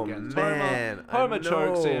joke against man, Homer. I Homer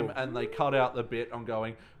chokes him, know. and they cut out the bit on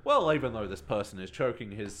going, "Well, even though this person is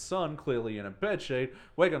choking his son clearly in a bedsheet,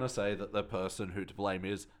 we're gonna say that the person who to blame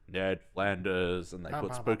is Ned Flanders," and they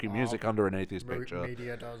put spooky music underneath his picture.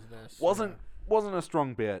 Media does this. Wasn't a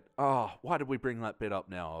strong bit. Oh, why did we bring that bit up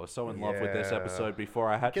now? I was so in love with this Yeah. episode before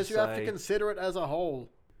I had Guess to you say... have to consider it as a whole.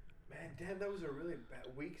 Man, damn, that was a really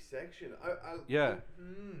weak section. Yeah.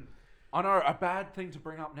 I know, a bad thing to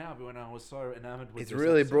bring up now, but when I was so enamored with It's this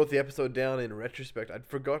really episode. brought the episode down in retrospect. I'd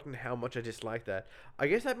forgotten how much I disliked that. I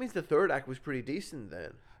guess that means the third act was pretty decent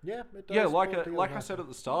then. Yeah, it does. Yeah, pull like together I nicely. said at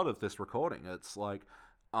the start of this recording, it's like...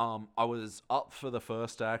 I was up for the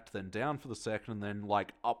first act, then down for the second, and then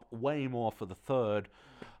like up way more for the third.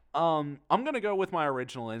 I'm gonna go with my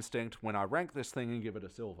original instinct when I rank this thing and give it a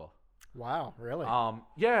silver. Wow, really?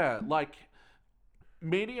 Yeah, like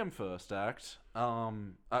medium first act.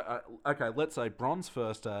 Okay, let's say bronze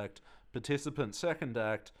first act, participant second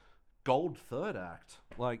act, gold third act.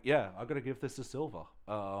 Like, yeah, I gotta give this a silver.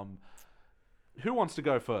 Who wants to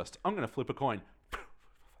go first? I'm gonna flip a coin.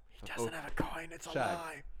 He doesn't have a coin. It's a Shag.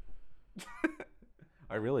 lie.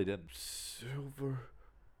 I really didn't. Silver,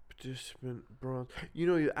 participant, bronze. You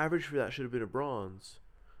know, your average for that should have been a bronze.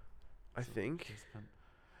 I think.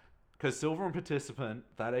 Because silver and participant,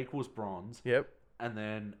 that equals bronze. Yep. And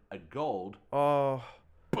then a gold, Oh,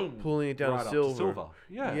 boom, pulling it down right to up silver. to silver.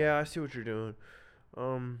 Yeah. Yeah, I see what you're doing.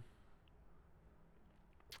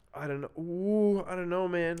 I don't know. Ooh, I don't know,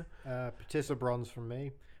 man. Patissa bronze from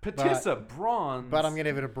me. Patissa bronze. But I'm going to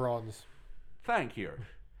give it a bronze. Thank you. At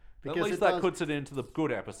Because least it that does- puts it into the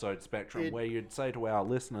good episode spectrum where you'd say to our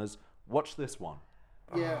listeners, watch this one.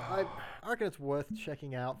 Yeah, I reckon it's worth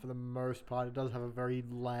checking out for the most part. It does have a very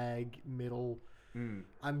lag middle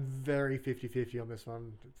I'm very 50-50 on this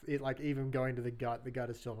one. It like even going to the gut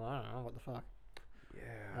is still I don't know what the fuck.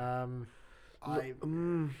 Yeah.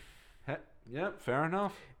 Yeah, fair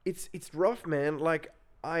enough. It's rough, man. Like,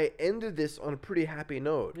 I ended this on a pretty happy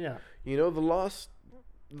note. Yeah. You know, the last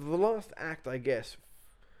act, I guess,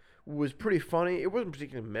 was pretty funny. It wasn't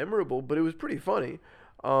particularly memorable, but it was pretty funny.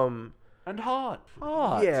 And hard.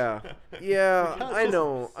 Yeah, I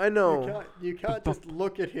know. You can't just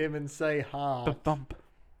look at him and say hard. Bump.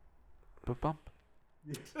 Bump.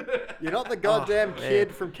 You're not the goddamn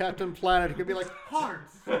kid from Captain Planet who could be like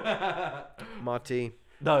hearts. Marty.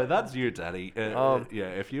 No, that's you, Daddy. Yeah,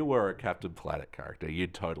 if you were a Captain Planet character,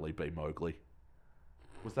 you'd totally be Mowgli.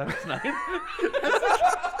 Was that his name?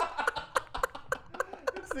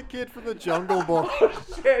 It's the kid from the Jungle Book.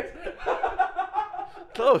 Shit.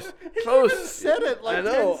 Close. Even said it like I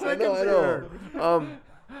know, 10 seconds ago.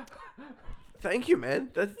 Thank you, man.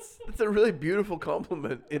 That's a really beautiful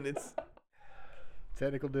compliment in its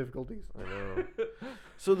Technical difficulties. I know.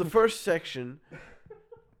 So the first section,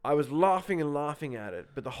 I was laughing at it,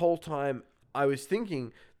 but the whole time I was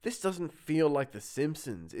thinking, this doesn't feel like The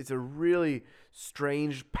Simpsons. It's a really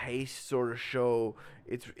strange pace sort of show.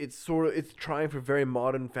 It's trying for very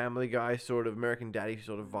modern Family Guy sort of American Daddy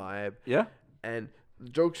sort of vibe. Yeah. And the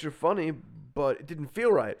jokes are funny, but it didn't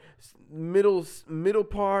feel right. Middle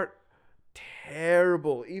part,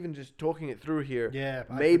 terrible. Even just talking it through here,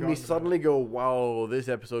 made me suddenly go, "Wow, this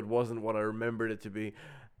episode wasn't what I remembered it to be."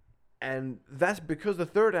 And that's because the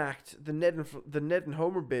third act, the Ned and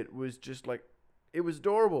Homer bit, was just like, it was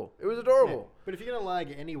adorable. It was adorable. Yeah. But if you're gonna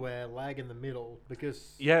lag anywhere, lag in the middle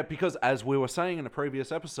because Because as we were saying in a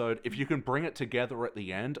previous episode, if you can bring it together at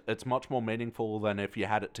the end, it's much more meaningful than if you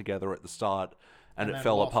had it together at the start and it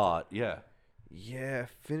fell apart. Yeah,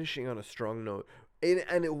 finishing on a strong note.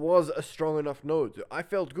 And it was a strong enough note. I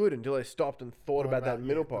felt good until I stopped and thought about that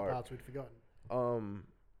middle part. The parts we'd forgotten.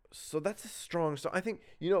 So that's a strong. So I think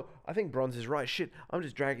Bronze is right. Shit, I'm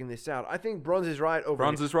just dragging this out. I think Bronze is right over.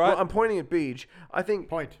 Bronze is right. Well, I'm pointing at Beej. I think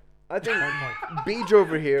Point. Beej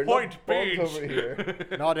over here. Point not Bronze Beej. over here.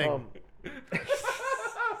 Nodding.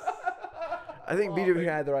 I think Beej over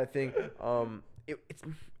here had the right thing.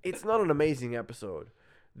 It's not an amazing episode.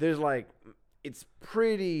 There's it's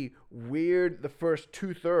pretty weird the first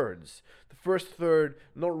 2/3. The first third,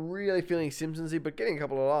 not really feeling Simpsonsy, but getting a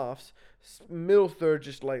couple of laughs. Middle third,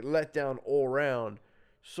 just let down all around.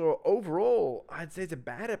 So overall, I'd say it's a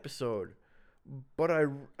bad episode. But I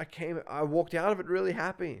walked out of it really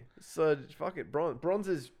happy. So fuck it, bronze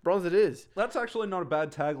it is. That's actually not a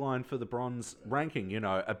bad tagline for the Bronze ranking.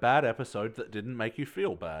 A bad episode that didn't make you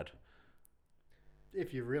feel bad.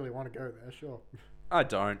 If you really want to go there, sure. I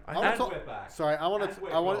don't. We're back. Sorry,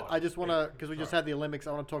 I just want to, because we just had the Olympics,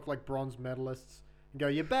 I want to talk like bronze medalists and go,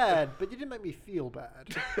 you're bad, but you didn't make me feel bad.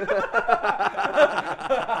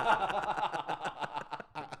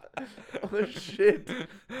 Oh shit.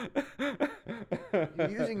 You're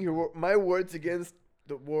using my words against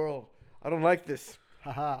the world. I don't like this.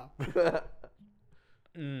 Haha.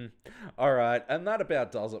 All right, and that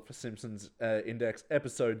about does it for Simpsons Index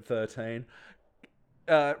episode 13.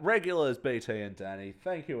 Regulars BT and Danny,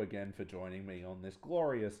 thank you again for joining me on this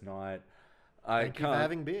glorious night. Thank you for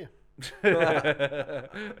having beer.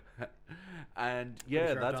 And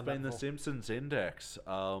that's been the Simpsons Index.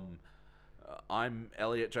 I'm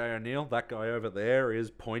Elliot J. O'Neill. That guy over there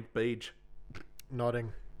is Point Beach.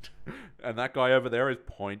 Nodding. And that guy over there is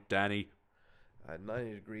Point Danny.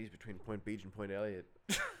 90 degrees between Point Beach and Point Elliot.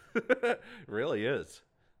 Really is.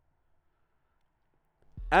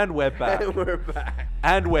 And we're back. And we're back.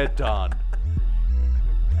 And we're done.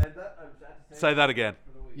 Say that again.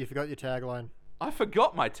 You forgot your tagline. I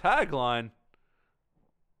forgot my tagline.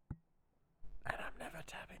 And I'm never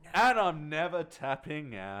tapping out. And I'm never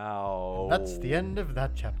tapping out. That's the end of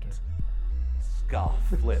that chapter. Scarf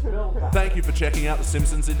flip. Thank you for checking out the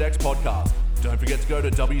Simpsons Index podcast. Don't forget to go to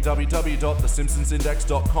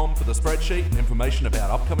www.thesimpsonsindex.com for the spreadsheet and information about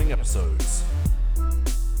upcoming episodes.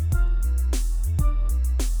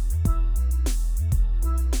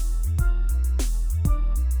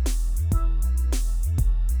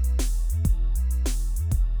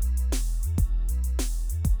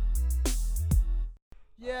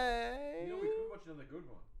 Yay! You know, we could watch another good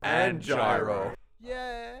one. And Gyro.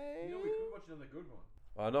 Yay! You know, we could watch another good one.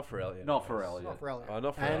 Not for Elliot. Not for Elliot. Not for Elliot.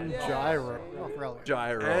 Not for And Elliot. Gyro. Not for Elliot.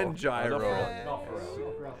 Gyro. And Gyro. Not for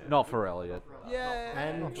Elliot. Not for Elliot. Yay!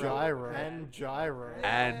 And Gyro. And Gyro.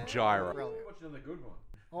 And Gyro. We could watch another good one.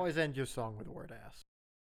 Always end your song with the word ass.